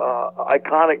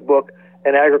 iconic book,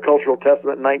 An Agricultural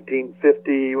Testament, in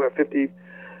 1950 or 50.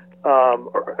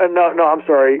 I'm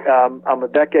sorry. I'm a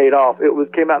decade off. It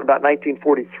came out in about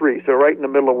 1943, so right in the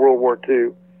middle of World War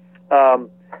II.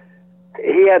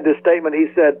 He had this statement. He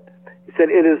said,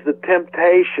 "It is the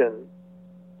temptation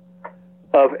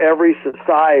of every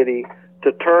society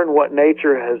to turn what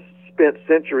nature has spent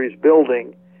centuries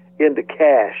building into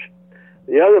cash."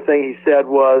 The other thing he said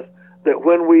was that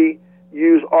when we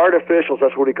use artificials.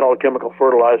 That's what he called chemical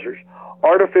fertilizers.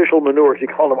 Artificial manures. He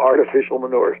called them artificial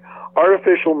manures.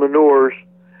 Artificial manures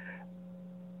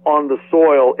on the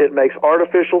soil. It makes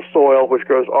artificial soil, which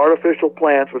grows artificial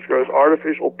plants, which grows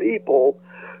artificial people,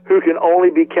 who can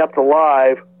only be kept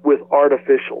alive with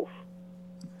artificials.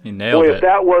 You nailed it.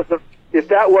 If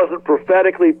that wasn't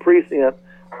prophetically prescient,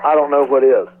 I don't know what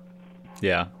is.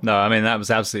 Yeah, no, I mean, that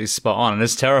was absolutely spot on, and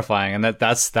it's terrifying, and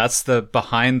that's the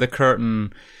behind the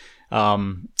curtain,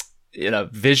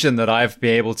 vision that I've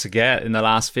been able to get in the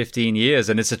last 15 years,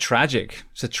 and it's a tragic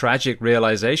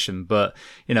realization. But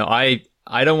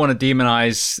I don't want to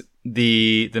demonize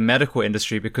the medical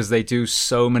industry, because they do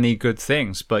so many good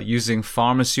things, but using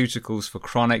pharmaceuticals for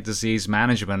chronic disease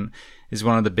management is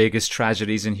one of the biggest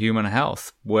tragedies in human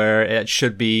health, where it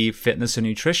should be fitness and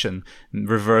nutrition,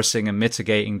 reversing and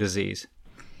mitigating disease.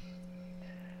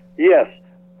 Yes,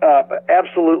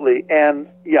 absolutely. And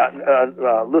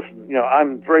listen,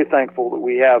 I'm very thankful that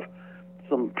we have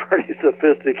some pretty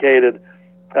sophisticated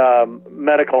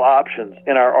medical options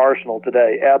in our arsenal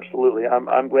today. Absolutely.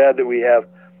 I'm glad that we have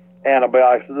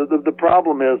antibiotics. The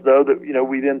problem is, though, that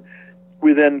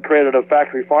we then created a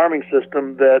factory farming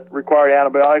system that required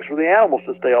antibiotics for the animals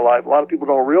to stay alive. A lot of people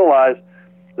don't realize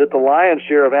that the lion's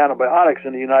share of antibiotics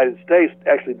in the United States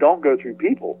actually don't go through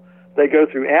people. They go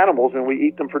through animals, and we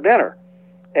eat them for dinner.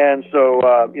 And so,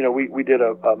 we did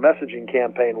a messaging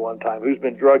campaign one time. Who's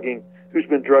been drugging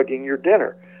your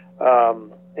dinner?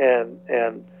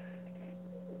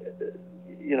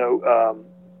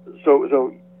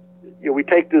 So we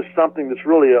take this something that's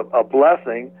really a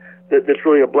blessing, that's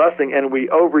really a blessing, and we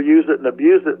overuse it and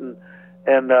abuse it and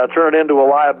turn it into a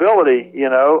liability,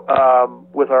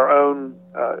 with our own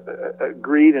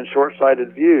greed and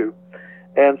short-sighted view.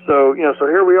 And so, so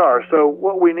here we are. So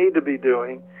what we need to be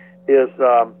doing is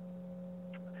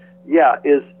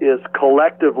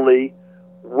collectively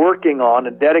working on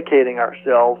and dedicating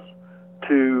ourselves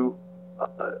to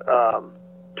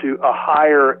a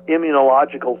higher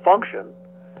immunological function,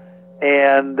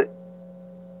 and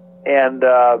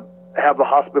have the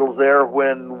hospitals there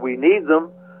when we need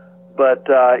them. But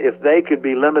if they could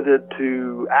be limited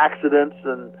to accidents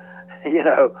and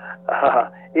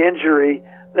injury,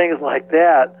 things like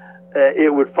that,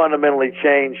 it would fundamentally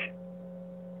change.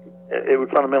 It would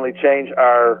fundamentally change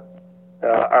our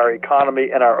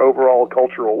economy and our overall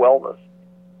cultural wellness.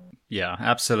 Yeah,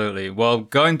 absolutely. Well,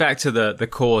 going back to the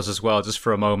cause as well, just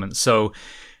for a moment. So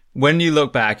when you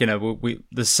look back,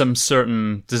 there's some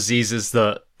certain diseases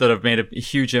that have made a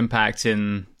huge impact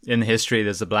in history.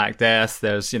 There's the Black Death,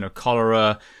 there's,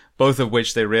 cholera, both of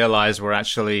which they realized were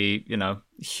actually,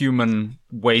 human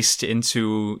waste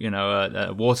into,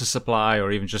 a water supply,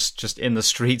 or even just in the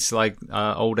streets, like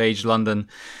old age London.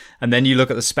 And then you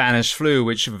look at the Spanish flu,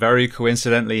 which very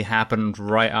coincidentally happened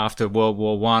right after World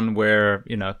War I, where,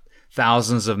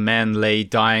 thousands of men lay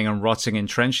dying and rotting in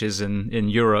trenches in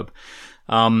Europe.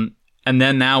 And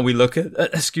then now we look at,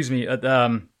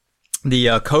 the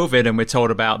COVID, and we're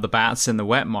told about the bats in the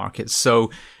wet markets. So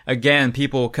again,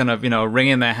 people kind of,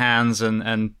 wringing their hands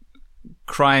and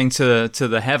crying to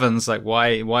the heavens, like,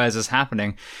 why is this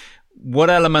happening? What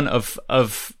element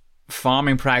of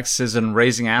farming practices and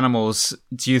raising animals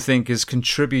do you think is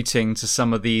contributing to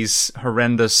some of these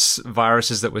horrendous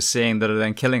viruses that we're seeing that are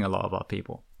then killing a lot of our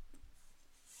people?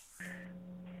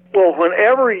 Well,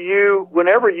 whenever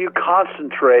you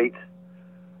concentrate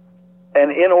an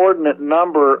inordinate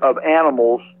number of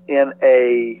animals in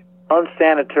a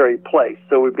unsanitary place,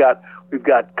 so we've got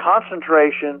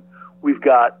concentration, we've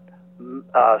got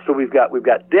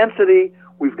density,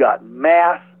 we've got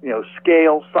mass,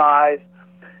 scale, size,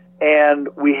 and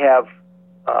we have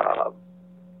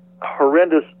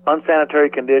horrendous unsanitary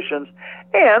conditions,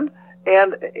 and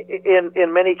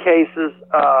in many cases,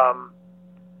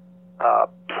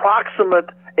 proximate.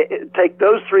 Take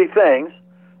those three things,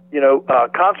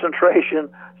 concentration,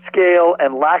 scale,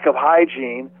 and lack of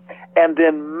hygiene, and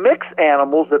then mix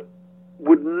animals that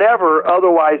would never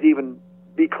otherwise even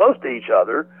be close to each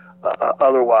other,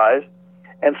 otherwise,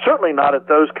 and certainly not at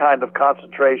those kind of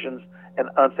concentrations and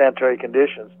unsanitary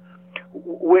conditions.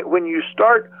 When you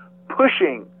start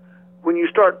pushing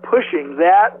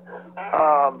that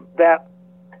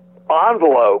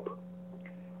envelope,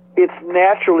 it's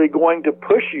naturally going to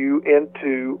push you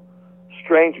into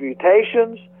strange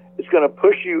mutations. It's going to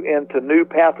push you into new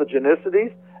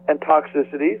pathogenicities and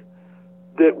toxicities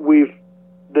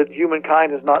that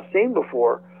humankind has not seen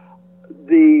before.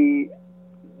 The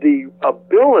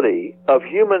ability of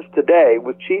humans today,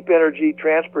 with cheap energy,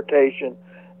 transportation,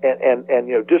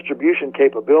 and distribution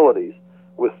capabilities,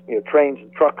 with trains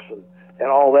and trucks and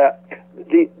all that,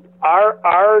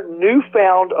 our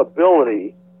newfound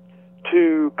ability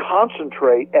to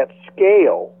concentrate at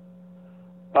scale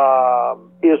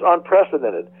is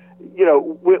unprecedented. You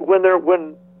know,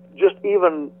 when just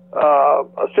even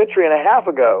a century and a half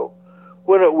ago,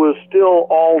 when it was still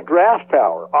all draft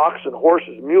power, oxen,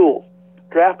 horses, mules,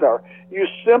 draft power, you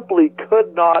simply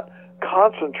could not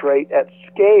concentrate at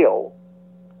scale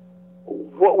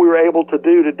what we were able to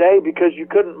do today because you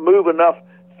couldn't move enough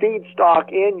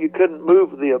feedstock in, you couldn't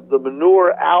move the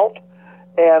manure out,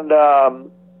 and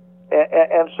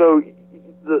so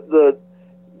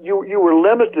you were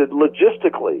limited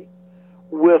logistically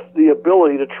with the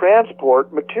ability to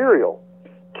transport material.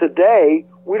 Today,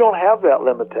 we don't have that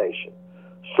limitation.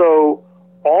 So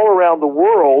all around the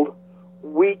world,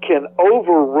 we can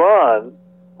overrun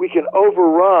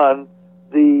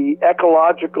the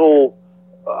ecological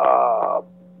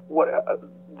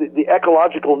the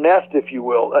ecological nest, if you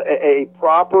will, a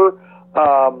proper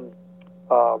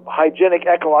hygienic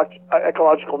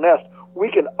ecological nest. We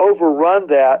can overrun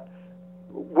that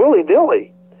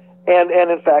willy-nilly, and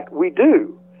in fact we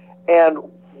do. And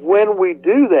when we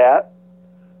do that,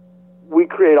 we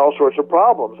create all sorts of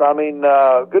problems. I mean,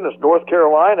 goodness, North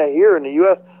Carolina here in the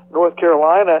U.S., North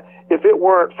Carolina, if it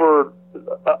weren't for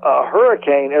a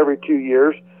hurricane every 2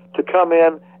 years to come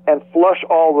in and flush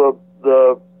all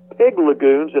the pig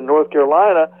lagoons in North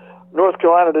Carolina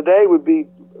today would be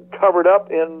covered up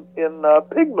in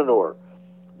pig manure.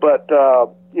 But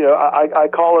you know, I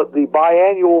call it the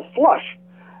biannual flush.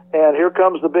 And here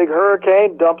comes the big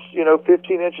hurricane, dumps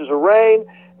 15 inches of rain,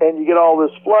 and you get all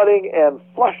this flooding and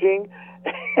flushing,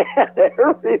 and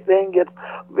everything gets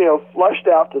flushed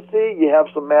out to sea. You have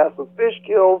some massive fish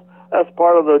kills. That's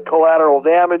part of the collateral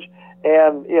damage,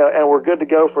 and and we're good to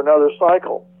go for another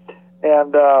cycle.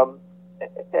 And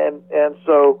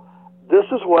so this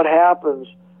is what happens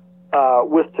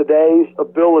with today's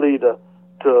ability to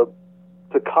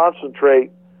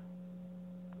concentrate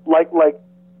like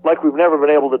we've never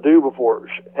been able to do before.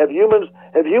 Have humans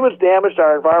damaged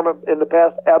our environment in the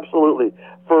past? Absolutely.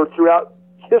 Throughout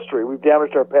history, we've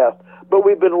damaged our past, but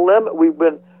we've been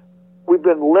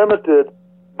limited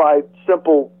by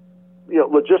simple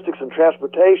logistics and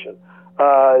transportation.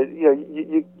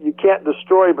 You can't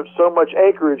destroy but so much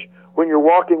acreage when you're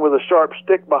walking with a sharp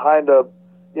stick behind an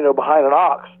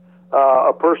ox.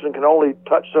 A person can only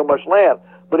touch so much land.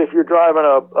 But if you're driving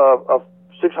a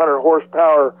 600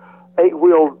 horsepower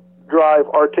 8-wheel drive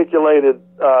articulated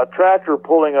tractor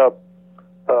pulling a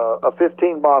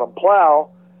 15 bottom plow,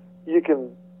 you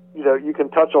can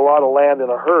touch a lot of land in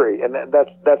a hurry, and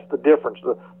that's the difference.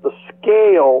 The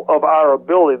scale of our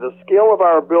ability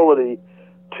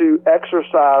to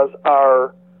exercise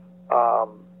our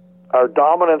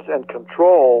dominance and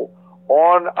control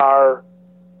on our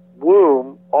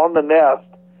womb, on the nest,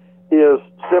 is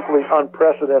simply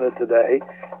unprecedented today,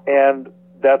 and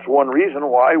that's one reason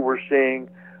why we're seeing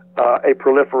a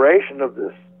proliferation of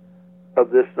this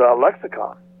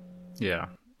lexicon. Yeah.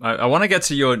 I want to get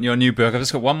to your new book. I've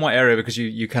just got one more area because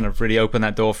you kind of really opened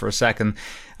that door for a second.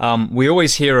 We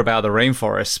always hear about the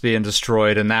rainforests being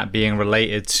destroyed and that being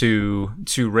related to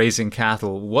raising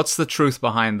cattle. What's the truth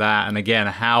behind that? And again,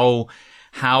 how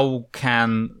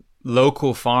can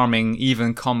local farming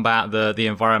even combat the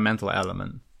environmental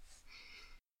element?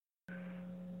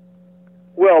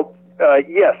 Well,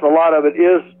 yes, a lot of it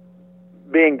is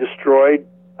being destroyed.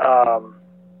 I'll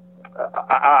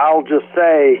just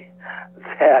say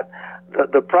that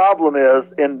the problem is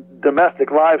in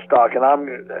domestic livestock,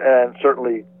 and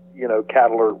certainly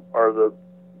cattle are the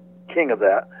king of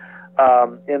that.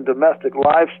 In domestic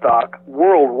livestock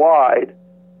worldwide,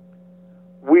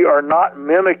 we are not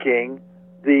mimicking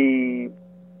the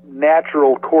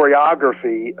natural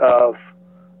choreography of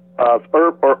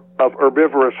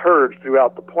herbivorous herds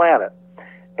throughout the planet.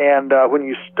 And when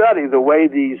you study the way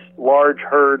these large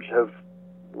herds have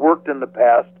worked in the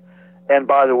past, and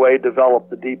by the way, developed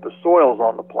the deepest soils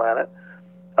on the planet,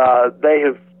 they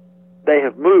have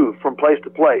moved from place to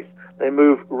place. They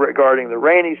move regarding the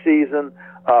rainy season.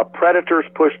 Predators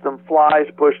push them, flies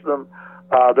push them,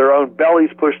 their own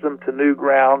bellies push them to new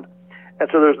ground, and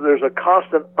so there's a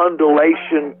constant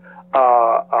undulation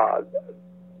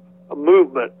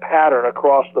movement pattern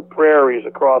across the prairies,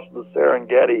 across the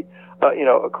Serengeti,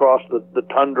 across the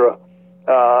tundra.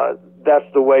 That's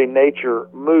the way nature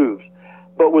moves.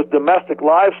 But with domestic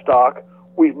livestock,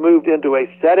 we've moved into a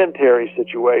sedentary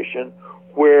situation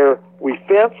where we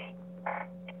fence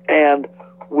and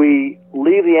we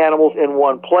leave the animals in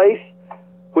one place,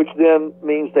 which then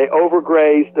means they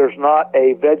overgraze. There's not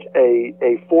a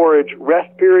forage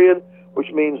rest period, which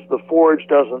means the forage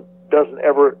isn't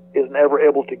ever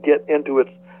able to get into its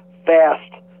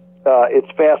fast its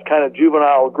fast kind of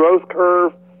juvenile growth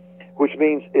curve, which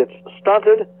means it's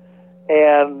stunted,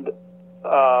 and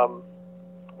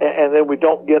then we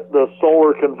don't get the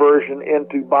solar conversion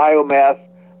into biomass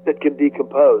that can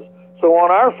decompose. So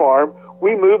on our farm,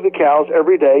 we move the cows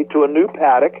every day to a new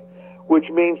paddock, which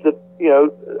means that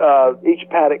each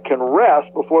paddock can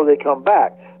rest before they come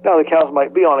back. Now the cows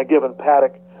might be on a given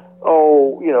paddock,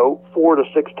 4 to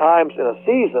 6 times in a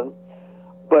season,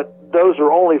 but those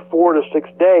are only 4 to 6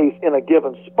 days in a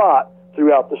given spot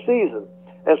throughout the season.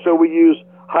 And so we use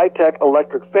high-tech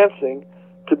electric fencing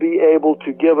to be able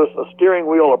to give us a steering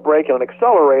wheel, a brake, and an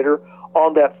accelerator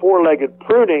on that four-legged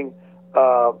pruner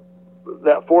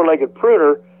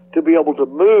to be able to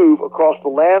move across the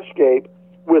landscape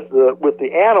with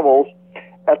the animals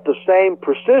at the same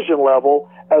precision level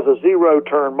as a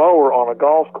zero-turn mower on a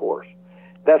golf course.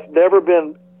 That's never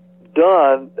been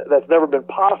done. That's never been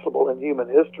possible in human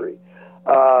history.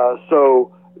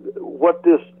 So what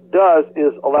this does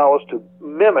is allow us to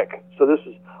mimic. So this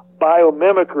is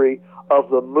biomimicry of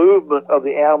the movement of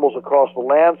the animals across the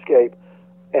landscape.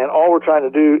 And all we're trying to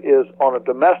do is, on a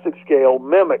domestic scale,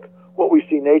 mimic what we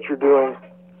see nature doing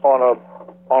on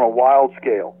a wild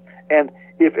scale. And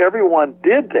if everyone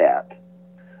did that,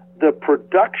 the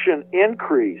production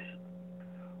increase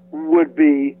would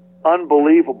be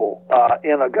unbelievable.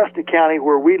 In Augusta County,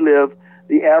 where we live,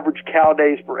 the average cow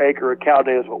days per acre, a cow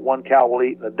day is what one cow will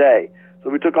eat in a day.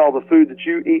 So we took all the food that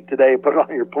you eat today and put it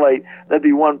on your plate. That'd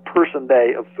be one person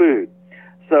day of food.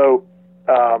 So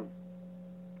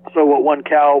what one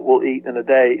cow will eat in a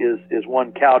day is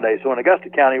one cow day. So in Augusta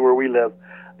County, where we live,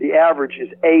 the average is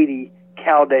 80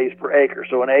 cow days per acre.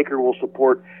 So an acre will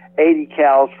support 80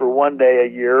 cows for one day a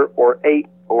year, or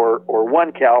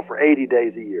one cow for 80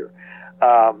 days a year.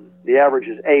 The average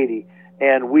is 80,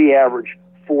 and we average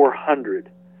 400.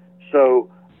 So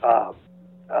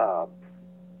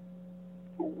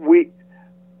we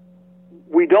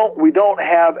don't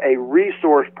have a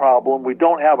resource problem. We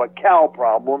don't have a cow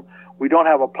problem. We don't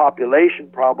have a population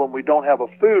problem. We don't have a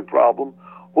food problem.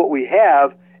 What we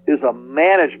have is a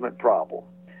management problem.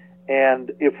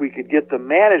 And if we could get the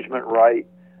management right,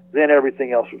 then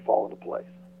everything else would fall into place.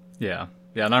 Yeah.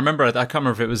 And I remember, I can't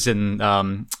remember if it was in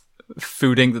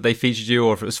Food Inc. that they featured you,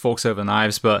 or if it was Forks Over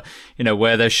Knives, but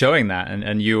where they're showing that,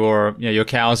 and your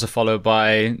cows are followed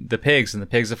by the pigs, and the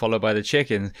pigs are followed by the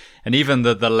chickens, and even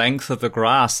the length of the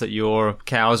grass that your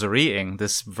cows are eating,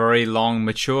 this very long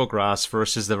mature grass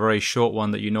versus the very short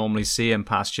one that you normally see in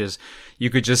pastures. You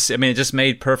could just, it just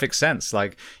made perfect sense.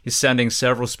 Like, you're sending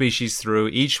several species through,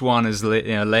 each one is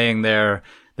laying their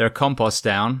compost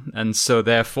down, and so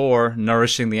therefore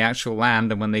nourishing the actual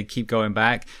land, and when they keep going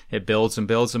back, it builds and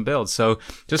builds and builds. So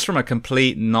just from a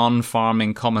complete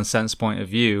non-farming common sense point of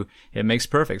view, it makes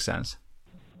perfect sense.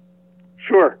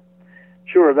 Sure,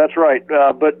 that's right.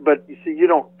 But you see, you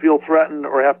don't feel threatened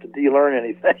or have to de-learn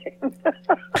anything.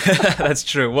 That's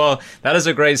true. Well, that is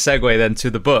a great segue then to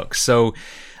the book. So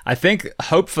I think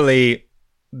hopefully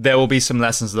there will be some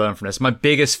lessons learned from this. My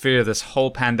biggest fear of this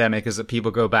whole pandemic is that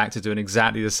people go back to doing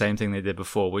exactly the same thing they did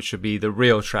before, which would be the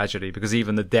real tragedy, because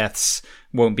even the deaths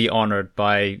won't be honored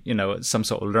by, some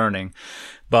sort of learning.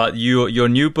 But your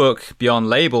new book, Beyond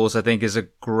Labels, I think is a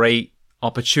great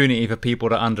opportunity for people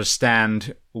to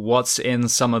understand what's in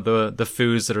some of the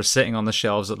foods that are sitting on the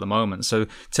shelves at the moment. So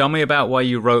tell me about why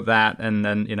you wrote that, and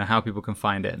then, how people can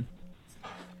find it.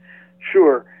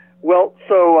 Sure. Well,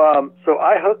 so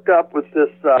I hooked up with this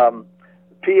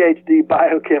PhD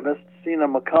biochemist, Sina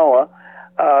McCullough,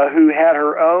 who had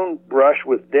her own brush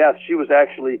with death. She was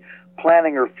actually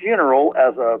planning her funeral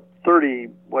as a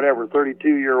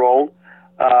 32-year-old,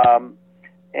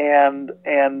 and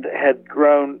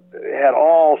had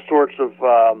all sorts of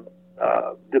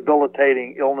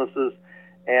debilitating illnesses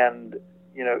and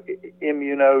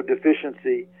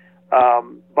immunodeficiency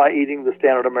by eating the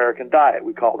standard American diet.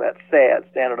 We call that SAD,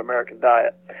 Standard American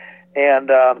Diet. And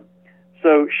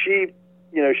so she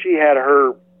had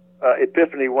her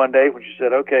epiphany one day when she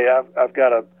said, "Okay, I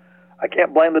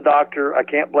can't blame the doctor. I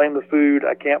can't blame the food.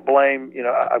 I can't blame,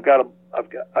 I've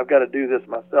got to do this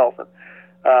myself."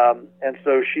 And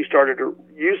so she started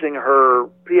using her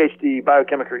PhD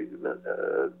biochemistry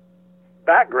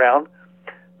background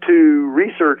to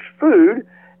research food,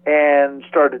 and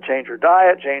started to change her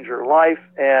diet, change her life,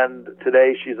 and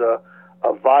today she's a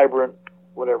vibrant,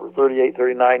 38,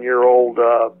 39-year-old,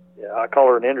 I call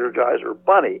her an Energizer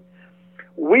bunny.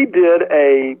 We did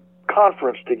a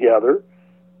conference together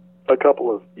a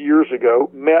couple of years ago,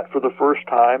 met for the first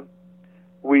time.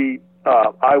 The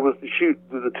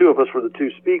two of us were the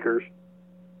two speakers.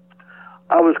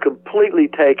 I was completely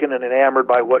taken and enamored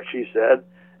by what she said,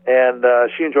 And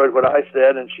she enjoyed what I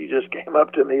said, and she just came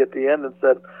up to me at the end and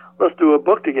said, let's do a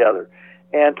book together.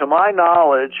 And to my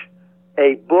knowledge,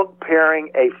 a book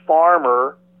pairing a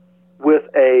farmer with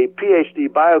a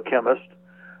PhD biochemist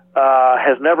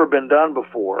has never been done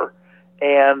before,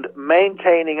 and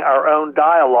maintaining our own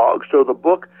dialogue. So the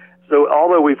book,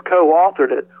 although we've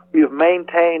co-authored it, we have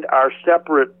maintained our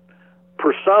separate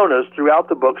personas throughout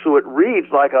the book, so it reads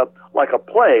like a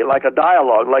play, like a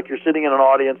dialogue, like you're sitting in an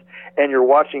audience and you're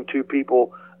watching two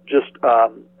people just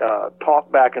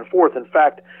talk back and forth. In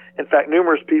fact,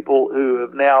 numerous people who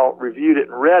have now reviewed it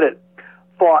and read it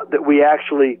thought that we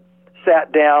actually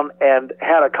sat down and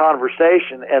had a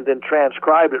conversation and then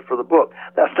transcribed it for the book.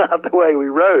 That's not the way we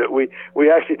wrote it. We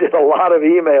actually did a lot of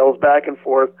emails back and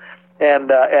forth,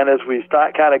 and as we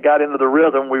kind of got into the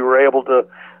rhythm, we were able to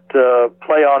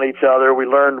play on each other. We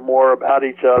learned more about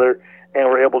each other, and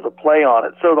were able to play on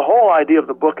it. So the whole idea of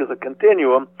the book is a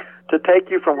continuum to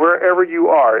take you from wherever you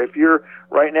are. If you're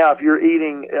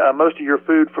eating most of your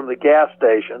food from the gas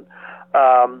station,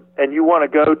 and you want to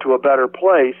go to a better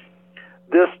place,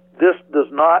 this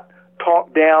does not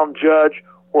talk down, judge,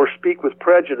 or speak with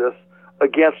prejudice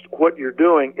against what you're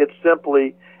doing. It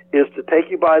simply is to take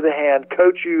you by the hand,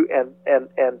 coach you, and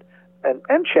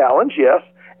challenge, yes,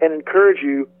 and encourage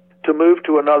you to move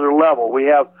to another level.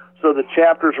 So the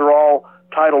chapters are all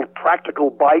titled Practical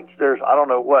Bites. There's,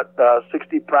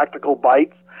 60 practical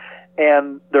bites,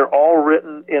 and they're all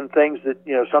written in things that,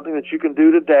 something that you can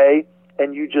do today,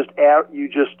 and you just add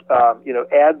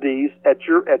these at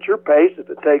your pace.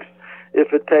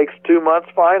 If it takes 2 months,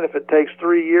 fine. If it takes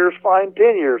 3 years, fine.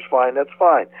 10 years, fine. That's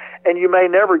fine. And you may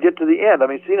never get to the end. I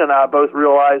mean, Sina and I both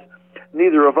realize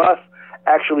neither of us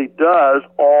actually does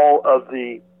all of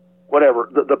the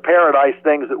paradise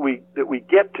things that we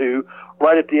get to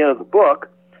right at the end of the book,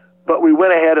 but we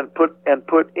went ahead and put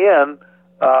in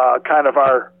kind of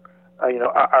our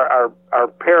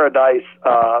paradise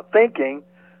thinking,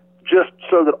 just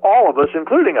so that all of us,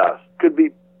 including us, could be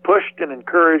pushed and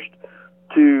encouraged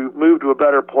to move to a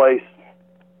better place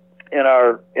in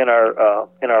our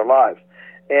lives.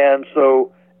 And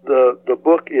so the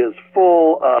book is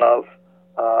full of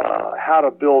how to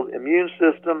build immune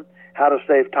system, how to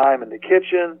save time in the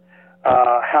kitchen,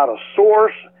 how to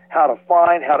source, how to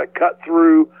find, how to cut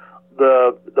through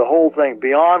the whole thing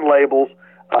beyond labels.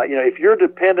 If you're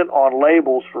dependent on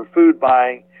labels for food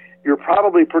buying, you're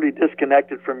probably pretty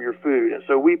disconnected from your food. And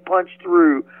so we punch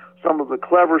through some of the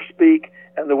clever speak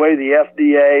and the way the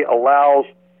FDA allows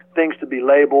things to be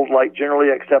labeled, like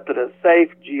generally accepted as safe,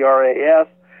 GRAS.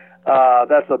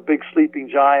 That's a big sleeping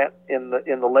giant in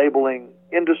the labeling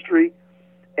industry.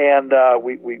 And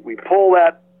we pull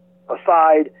that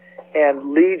aside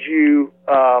and lead you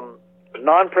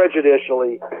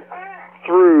non-prejudicially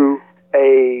through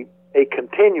a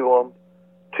continuum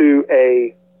to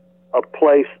a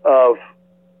place of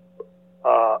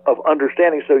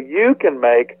understanding, so you can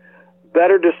make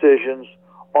better decisions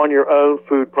on your own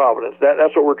food provenance.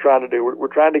 That's what we're trying to do. We're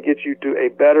trying to get you to a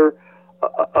better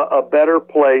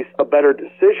place, a better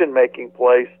decision-making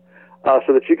place,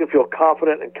 so that you can feel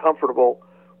confident and comfortable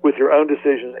with your own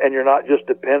decisions, and you're not just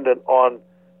dependent on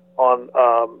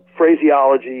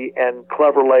phraseology and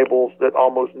clever labels that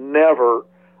almost never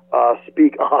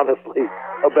speak honestly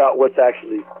about what's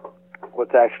actually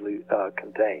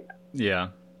contained. Yeah,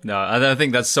 no, I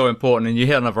think that's so important, and you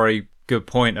hit on a very good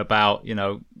point about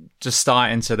just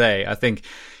starting today. I think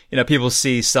people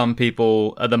see some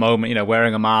people at the moment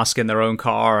wearing a mask in their own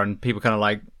car, and people kind of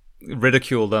like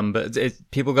ridicule them, but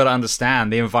people got to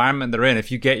understand the environment they're in.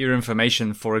 If you get your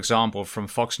information, for example, from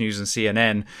Fox News and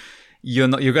CNN, you're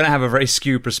going to have a very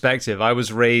skewed perspective. I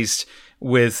was raised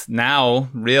with now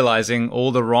realizing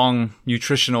all the wrong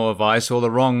nutritional advice, all the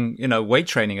wrong, weight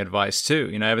training advice too.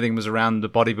 Everything was around the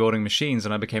bodybuilding machines,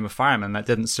 and I became a fireman. That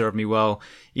didn't serve me well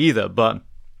either. But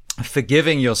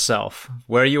forgiving yourself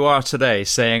where you are today,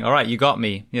 saying, all right, you got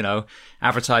me,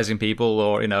 advertising people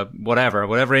or,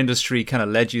 whatever industry kind of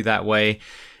led you that way.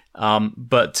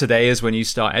 But today is when you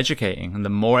start educating, and the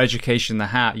more education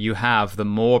you have, the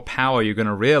more power you're going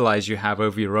to realize you have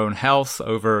over your own health,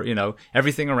 over,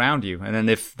 everything around you. And then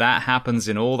if that happens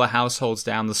in all the households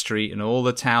down the street and all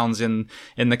the towns in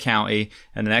the county,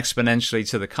 and then exponentially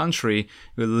to the country,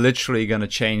 we're literally going to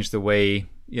change the way,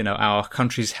 our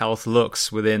country's health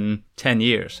looks within 10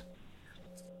 years.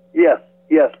 Yes.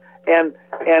 And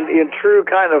in true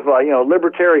kind of,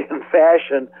 libertarian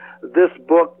fashion, this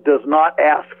book does not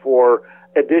ask for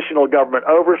additional government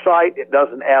oversight. It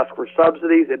doesn't ask for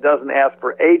subsidies. It doesn't ask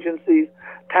for agencies,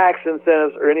 tax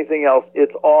incentives, or anything else.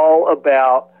 It's all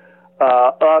about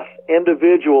us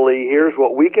individually. Here's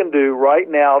what we can do right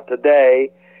now,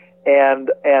 today, and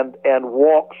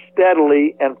walk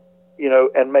steadily and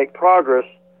make progress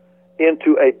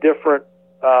into a different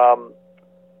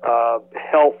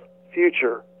health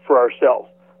future for ourselves.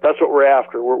 That's what we're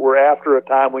after. We're after a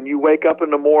time when you wake up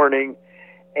in the morning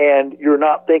and you're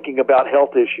not thinking about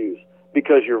health issues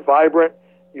because you're vibrant,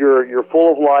 you're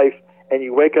full of life, and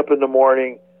you wake up in the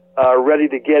morning ready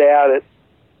to get at it,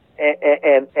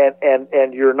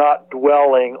 and you're not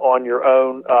dwelling on your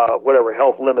own whatever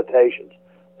health limitations.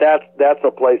 That's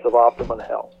a place of optimum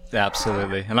health.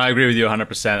 Absolutely, and I agree with you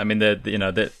 100%. I mean,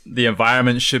 the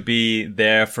environment should be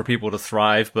there for people to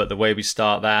thrive, but the way we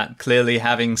start that, clearly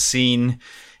having seen,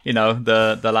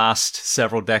 the last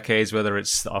several decades, whether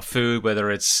it's our food, whether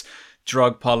it's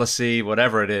drug policy,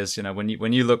 whatever it is,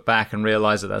 when you look back and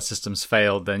realize that system's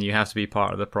failed, then you have to be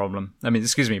part of the problem. I mean,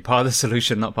 part of the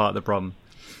solution, not part of the problem.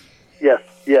 Yes.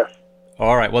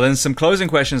 All right. Well, then some closing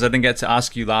questions I didn't get to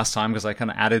ask you last time because I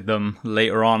kind of added them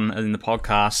later on in the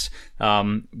podcast.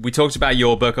 We talked about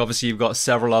your book. Obviously, you've got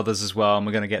several others as well, and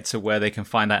we're going to get to where they can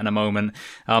find that in a moment.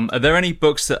 Are there any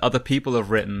books that other people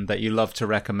have written that you love to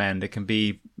recommend? It can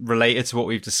be related to what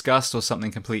we've discussed or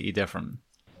something completely different.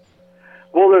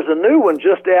 Well, there's a new one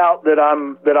just out that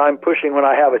I'm pushing when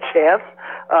I have a chance,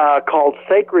 called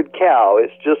Sacred Cow.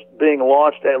 It's just being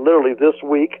launched literally this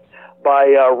week by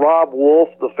Rob Wolf,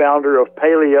 the founder of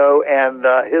Paleo, and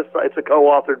it's a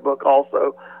co-authored book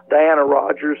also. Diana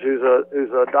Rogers, who's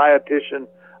a dietitian,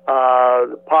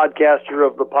 podcaster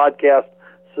of the podcast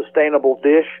Sustainable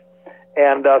Dish,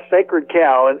 and Sacred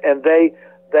Cow, and they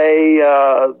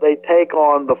take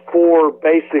on the four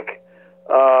basic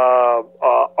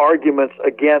arguments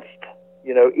against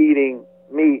eating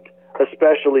meat,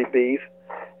 especially beef,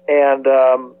 and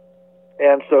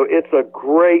so it's a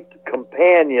great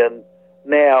companion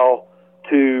now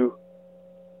to.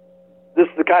 This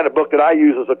is the kind of book that I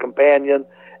use as a companion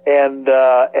and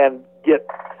get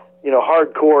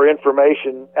hardcore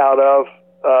information out of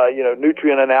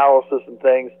nutrient analysis and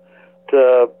things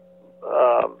to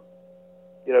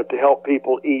to help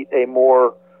people eat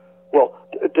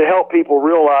to help people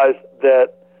realize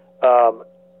that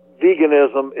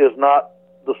veganism is not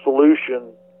the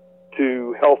solution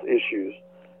to health issues.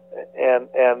 And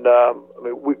I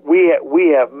mean,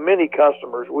 we have many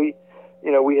customers. We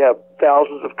have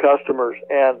thousands of customers,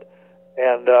 and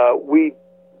we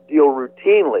deal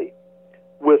routinely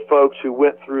with folks who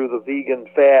went through the vegan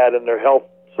fad and their health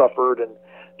suffered and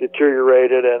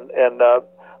deteriorated. And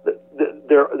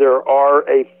there are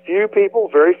a few people,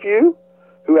 very few,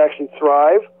 who actually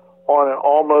thrive on an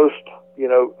almost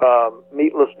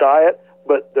meatless diet,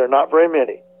 but they're not very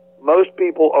many. Most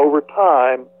people over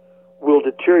time will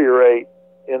deteriorate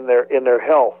in their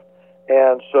health,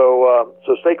 and so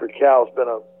Sacred Cow has been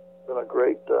a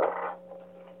great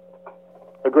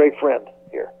friend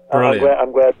here.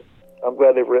 I'm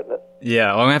glad they've written it.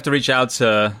 Yeah, well, I'm gonna have to reach out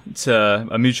to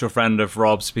a mutual friend of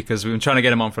Rob's because we've been trying to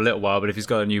get him on for a little while. But if he's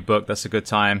got a new book, that's a good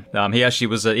time. He actually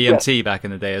was an EMT back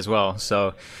in the day as well,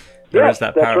 so there is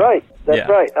that parallel. Right. That's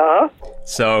right.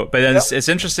 So, but then it's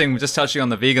interesting, just touching on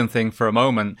the vegan thing for a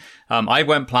moment. I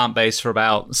went plant-based for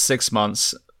about 6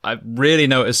 months. I really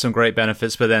noticed some great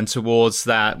benefits, but then towards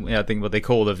that, I think what they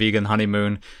call the vegan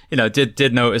honeymoon,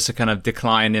 did notice a kind of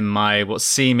decline in my what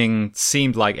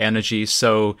seemed like energy.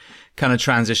 So kind of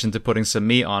transitioned to putting some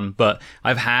meat on. But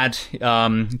I've had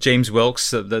James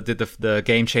Wilks that did the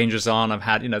Game Changers on. I've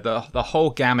had the whole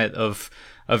gamut of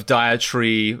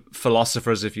dietary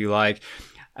philosophers, if you like.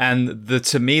 And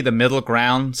to me, the middle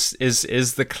ground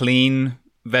is the clean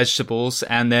vegetables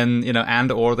and then,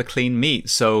 and or the clean meat.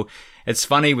 So it's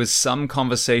funny with some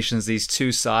conversations, these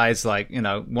two sides want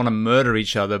to murder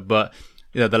each other. But,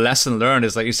 the lesson learned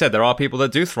is, like you said, there are people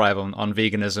that do thrive on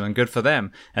veganism and good for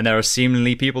them. And there are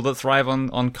seemingly people that thrive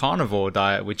on carnivore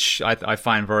diet, which I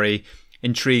find very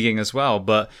intriguing as well.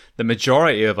 But the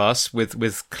majority of us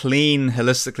with clean,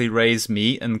 holistically raised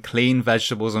meat and clean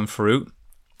vegetables and fruit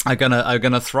are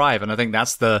gonna thrive. And I think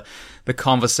that's the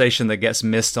conversation that gets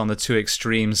missed on the two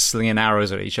extremes, slinging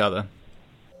arrows at each other.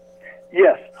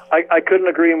 Yes, I couldn't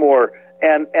agree more.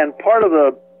 And part of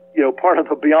the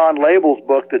Beyond Labels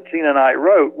book that Tina and I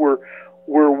wrote were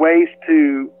ways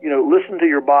to listen to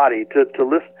your body, to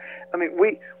listen. I mean,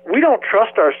 we don't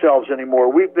trust ourselves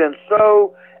anymore. We've been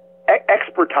so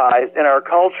expertized in our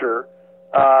culture,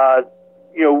 and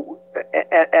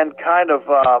kind of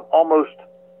almost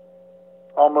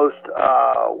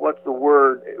what's the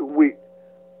word?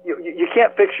 You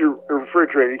can't fix your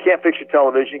refrigerator, you can't fix your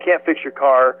television, you can't fix your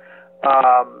car,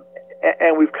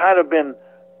 and we've kind of been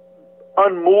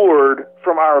unmoored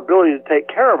from our ability to take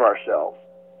care of ourselves.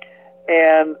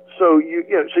 And so you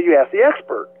ask the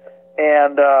expert,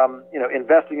 and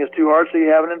investing is too hard, so you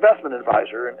have an investment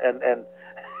advisor, and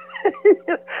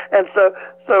and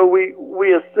so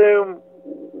we assume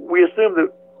that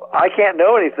I can't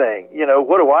know anything.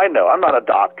 What do I know? I'm not a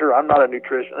doctor. I'm not a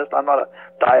nutritionist. I'm not a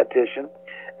dietitian.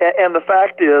 And the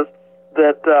fact is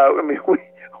that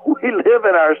we live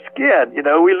in our skin.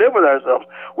 We live with ourselves.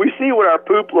 We see what our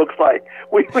poop looks like.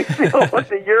 We feel what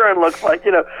the urine looks like.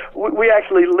 We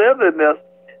actually live in this,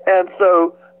 and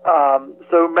so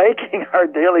making our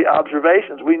daily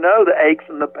observations, we know the aches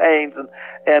and the pains,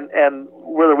 and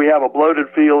whether we have a bloated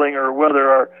feeling or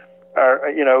whether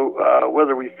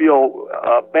whether we feel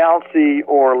bouncy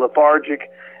or lethargic,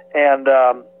 and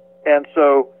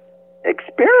so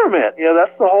experiment.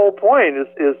 That's the whole point.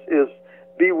 Is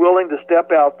be willing to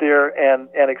step out there and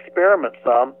experiment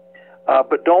some,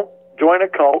 but don't join a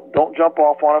cult. Don't jump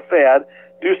off on a fad.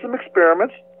 Do some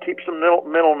experiments. Keep some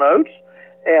mental notes,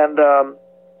 and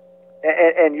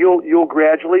you'll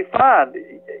gradually find.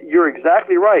 You're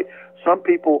exactly right. Some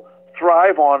people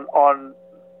thrive on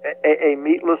a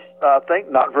meatless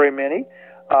thing. Not very many,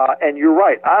 and you're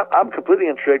right. I'm completely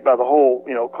intrigued by the whole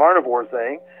carnivore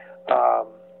thing.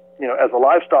 As a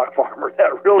livestock farmer,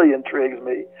 that really intrigues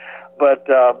me. But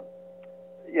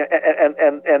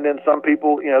and then some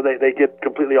people, they get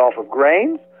completely off of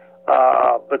grains.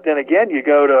 But then again, you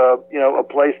go to a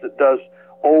place that does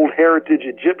old heritage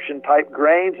Egyptian type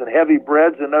grains and heavy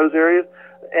breads in those areas,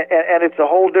 and it's a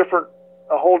whole different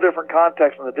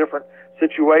context and a different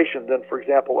situation than, for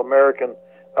example, American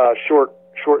short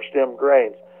stem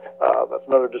grains. That's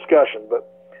another discussion. But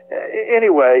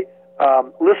anyway,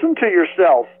 listen to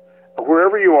yourself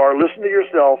wherever you are. Listen to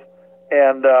yourself,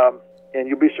 and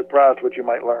you'll be surprised what you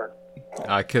might learn.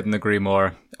 I couldn't agree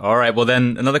more. All right. Well,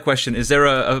 then another question: is there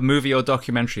a movie or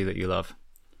documentary that you love?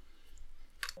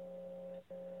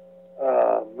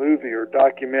 Movie or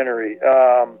documentary?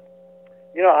 I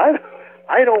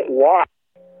don't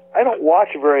watch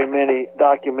very many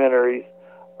documentaries.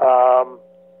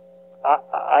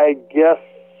 I guess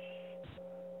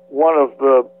one of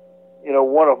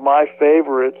my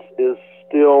favorites is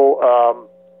still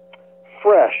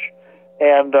Fresh,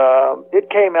 and it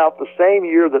came out the same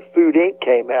year that Food Inc.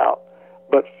 came out.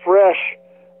 But Fresh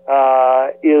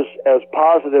is as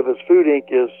positive as Food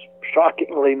Inc. is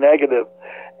shockingly negative.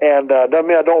 And doesn't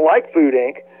mean I don't like Food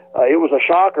Inc. It was a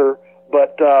shocker,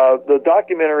 but the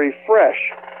documentary Fresh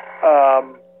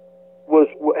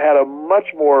had a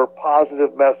much more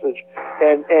positive message,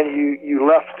 and you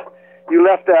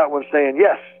left that one saying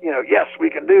yes,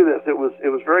 we can do this. It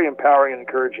was very empowering and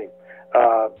encouraging.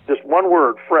 Just one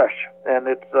word, Fresh, and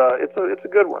it's a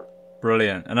good one.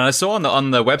 Brilliant. And I saw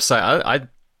on the website, I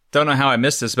don't know how I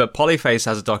missed this, but Polyface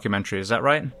has a documentary. Is that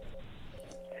right?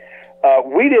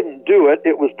 We didn't do it.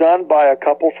 It was done by a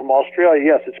couple from Australia.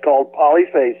 Yes, it's called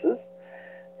Polyfaces,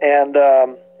 and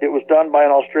it was done by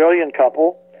an Australian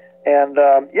couple. And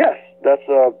yes, that's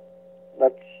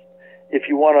if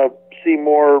you want to see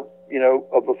more,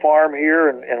 of the farm here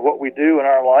and what we do in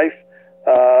our life,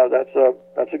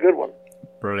 that's a good one.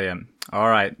 Brilliant. All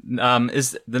right.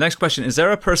 Is the next question, is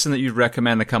there a person that you'd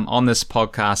recommend to come on this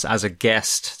podcast as a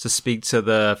guest to speak to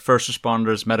the first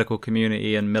responders, medical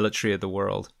community, and military of the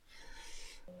world?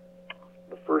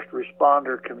 The first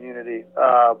responder community.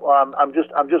 Well, I'm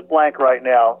just blank right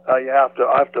now. I have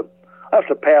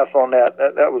to pass on that.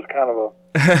 That was kind of a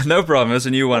no problem. It's a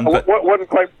new one. But wasn't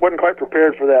quite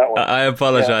prepared for that one. I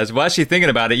apologize. Yeah. Well, actually, thinking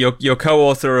about it, your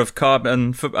co-author of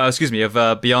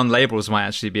Beyond Labels might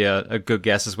actually be a good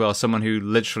guess as well. Someone who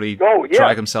literally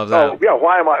drag themselves out. Yeah.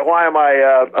 Why am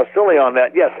I silly on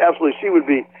that? Yes, absolutely. She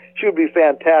would be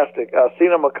fantastic.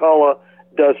 Sina McCullough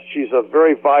does. She's a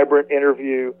very vibrant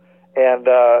interview, and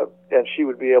she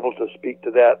would be able to speak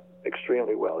to that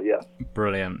extremely well. Yes.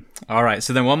 Brilliant. All right.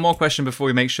 So then one more question before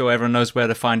we make sure everyone knows where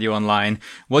to find you online.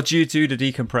 What do you do to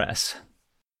decompress?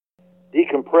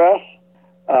 Decompress?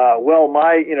 Well,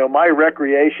 my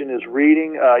recreation is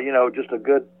reading, just a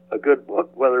good book,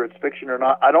 whether it's fiction or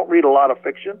not. I don't read a lot of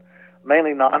fiction,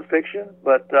 mainly nonfiction,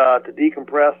 but to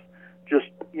decompress, just,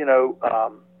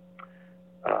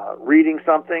 reading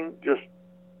something, just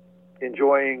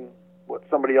enjoying what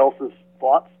somebody else's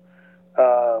thoughts,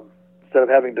 instead of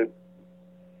having to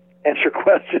answer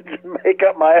questions and make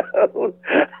up my own,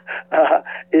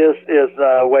 is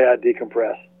a way I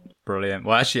decompress. Brilliant.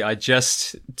 Well, actually,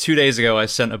 2 days ago, I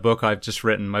sent a book I've just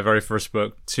written, my very first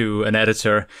book, to an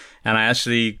editor, and I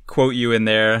actually quote you in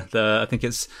there. I think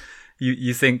it's,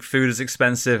 you think food is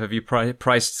expensive. Have you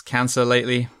priced cancer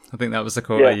lately? I think that was the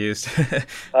quote I used.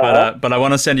 But I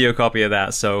want to send you a copy of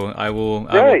that, so I will.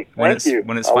 Great. When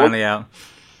it's finally out.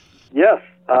 Yes,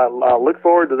 I'll look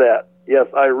forward to that. Yes,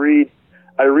 I read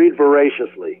I read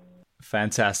voraciously.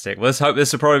 Fantastic. Well, let's hope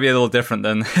this will probably be a little different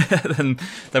than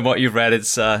than what you've read.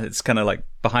 It's kind of like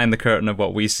behind the curtain of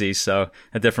what we see, so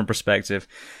a different perspective.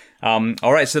 All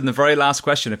right, so the very last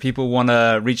question, if people want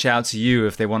to reach out to you,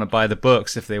 if they want to buy the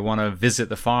books, if they want to visit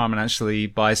the farm and actually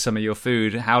buy some of your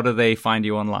food, how do they find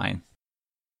you online?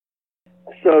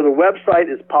 So the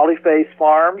website is Polyface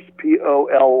Farms,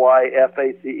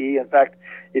 Polyface. In fact,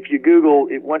 if you Google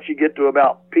it, once you get to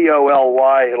about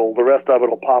Poly, the rest of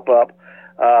it will pop up.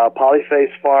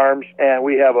 Polyface Farms, and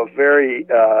we have a very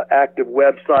active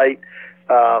website,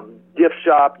 gift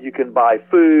shop. You can buy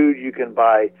food, you can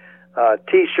buy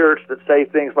T-shirts that say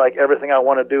things like "Everything I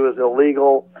want to do is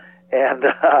illegal," and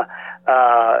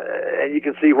you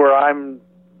can see where I'm,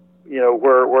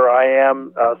 where I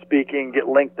am speaking. Get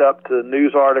linked up to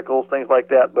news articles, things like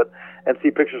that, and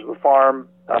see pictures of the farm,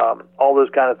 all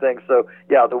those kind of things. So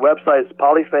yeah, the website is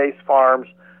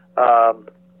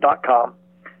polyfacefarms.com.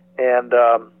 And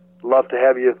love to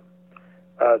have you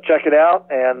check it out.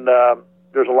 And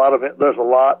there's a lot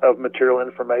of material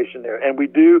information there. And we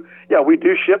do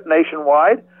ship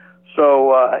nationwide.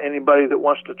 So anybody that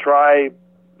wants to try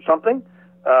something,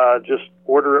 just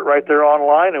order it right there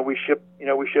online, and we ship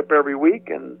every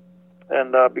week, and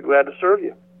be glad to serve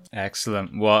you.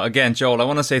 Excellent. Well, again, Joel, I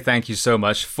want to say thank you so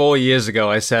much. 4 years ago,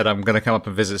 I said I'm going to come up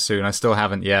and visit soon. I still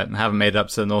haven't yet, and haven't made it up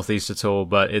to the Northeast at all.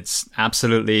 But it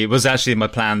was actually my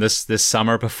plan this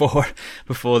summer before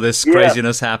this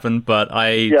craziness happened. But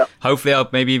hopefully I'll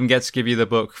maybe even get to give you the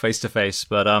book face to face.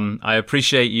 But I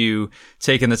appreciate you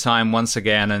taking the time once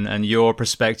again, and your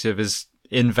perspective is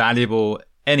invaluable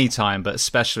anytime, but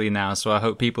especially now. So I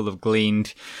hope people have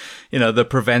gleaned, the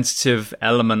preventative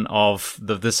element of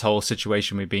this whole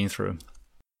situation we've been through.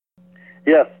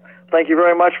 Yes. Thank you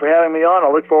very much for having me on. I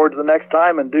look forward to the next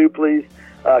time, and do please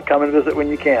come and visit when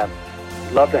you can.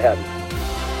 Love to have you.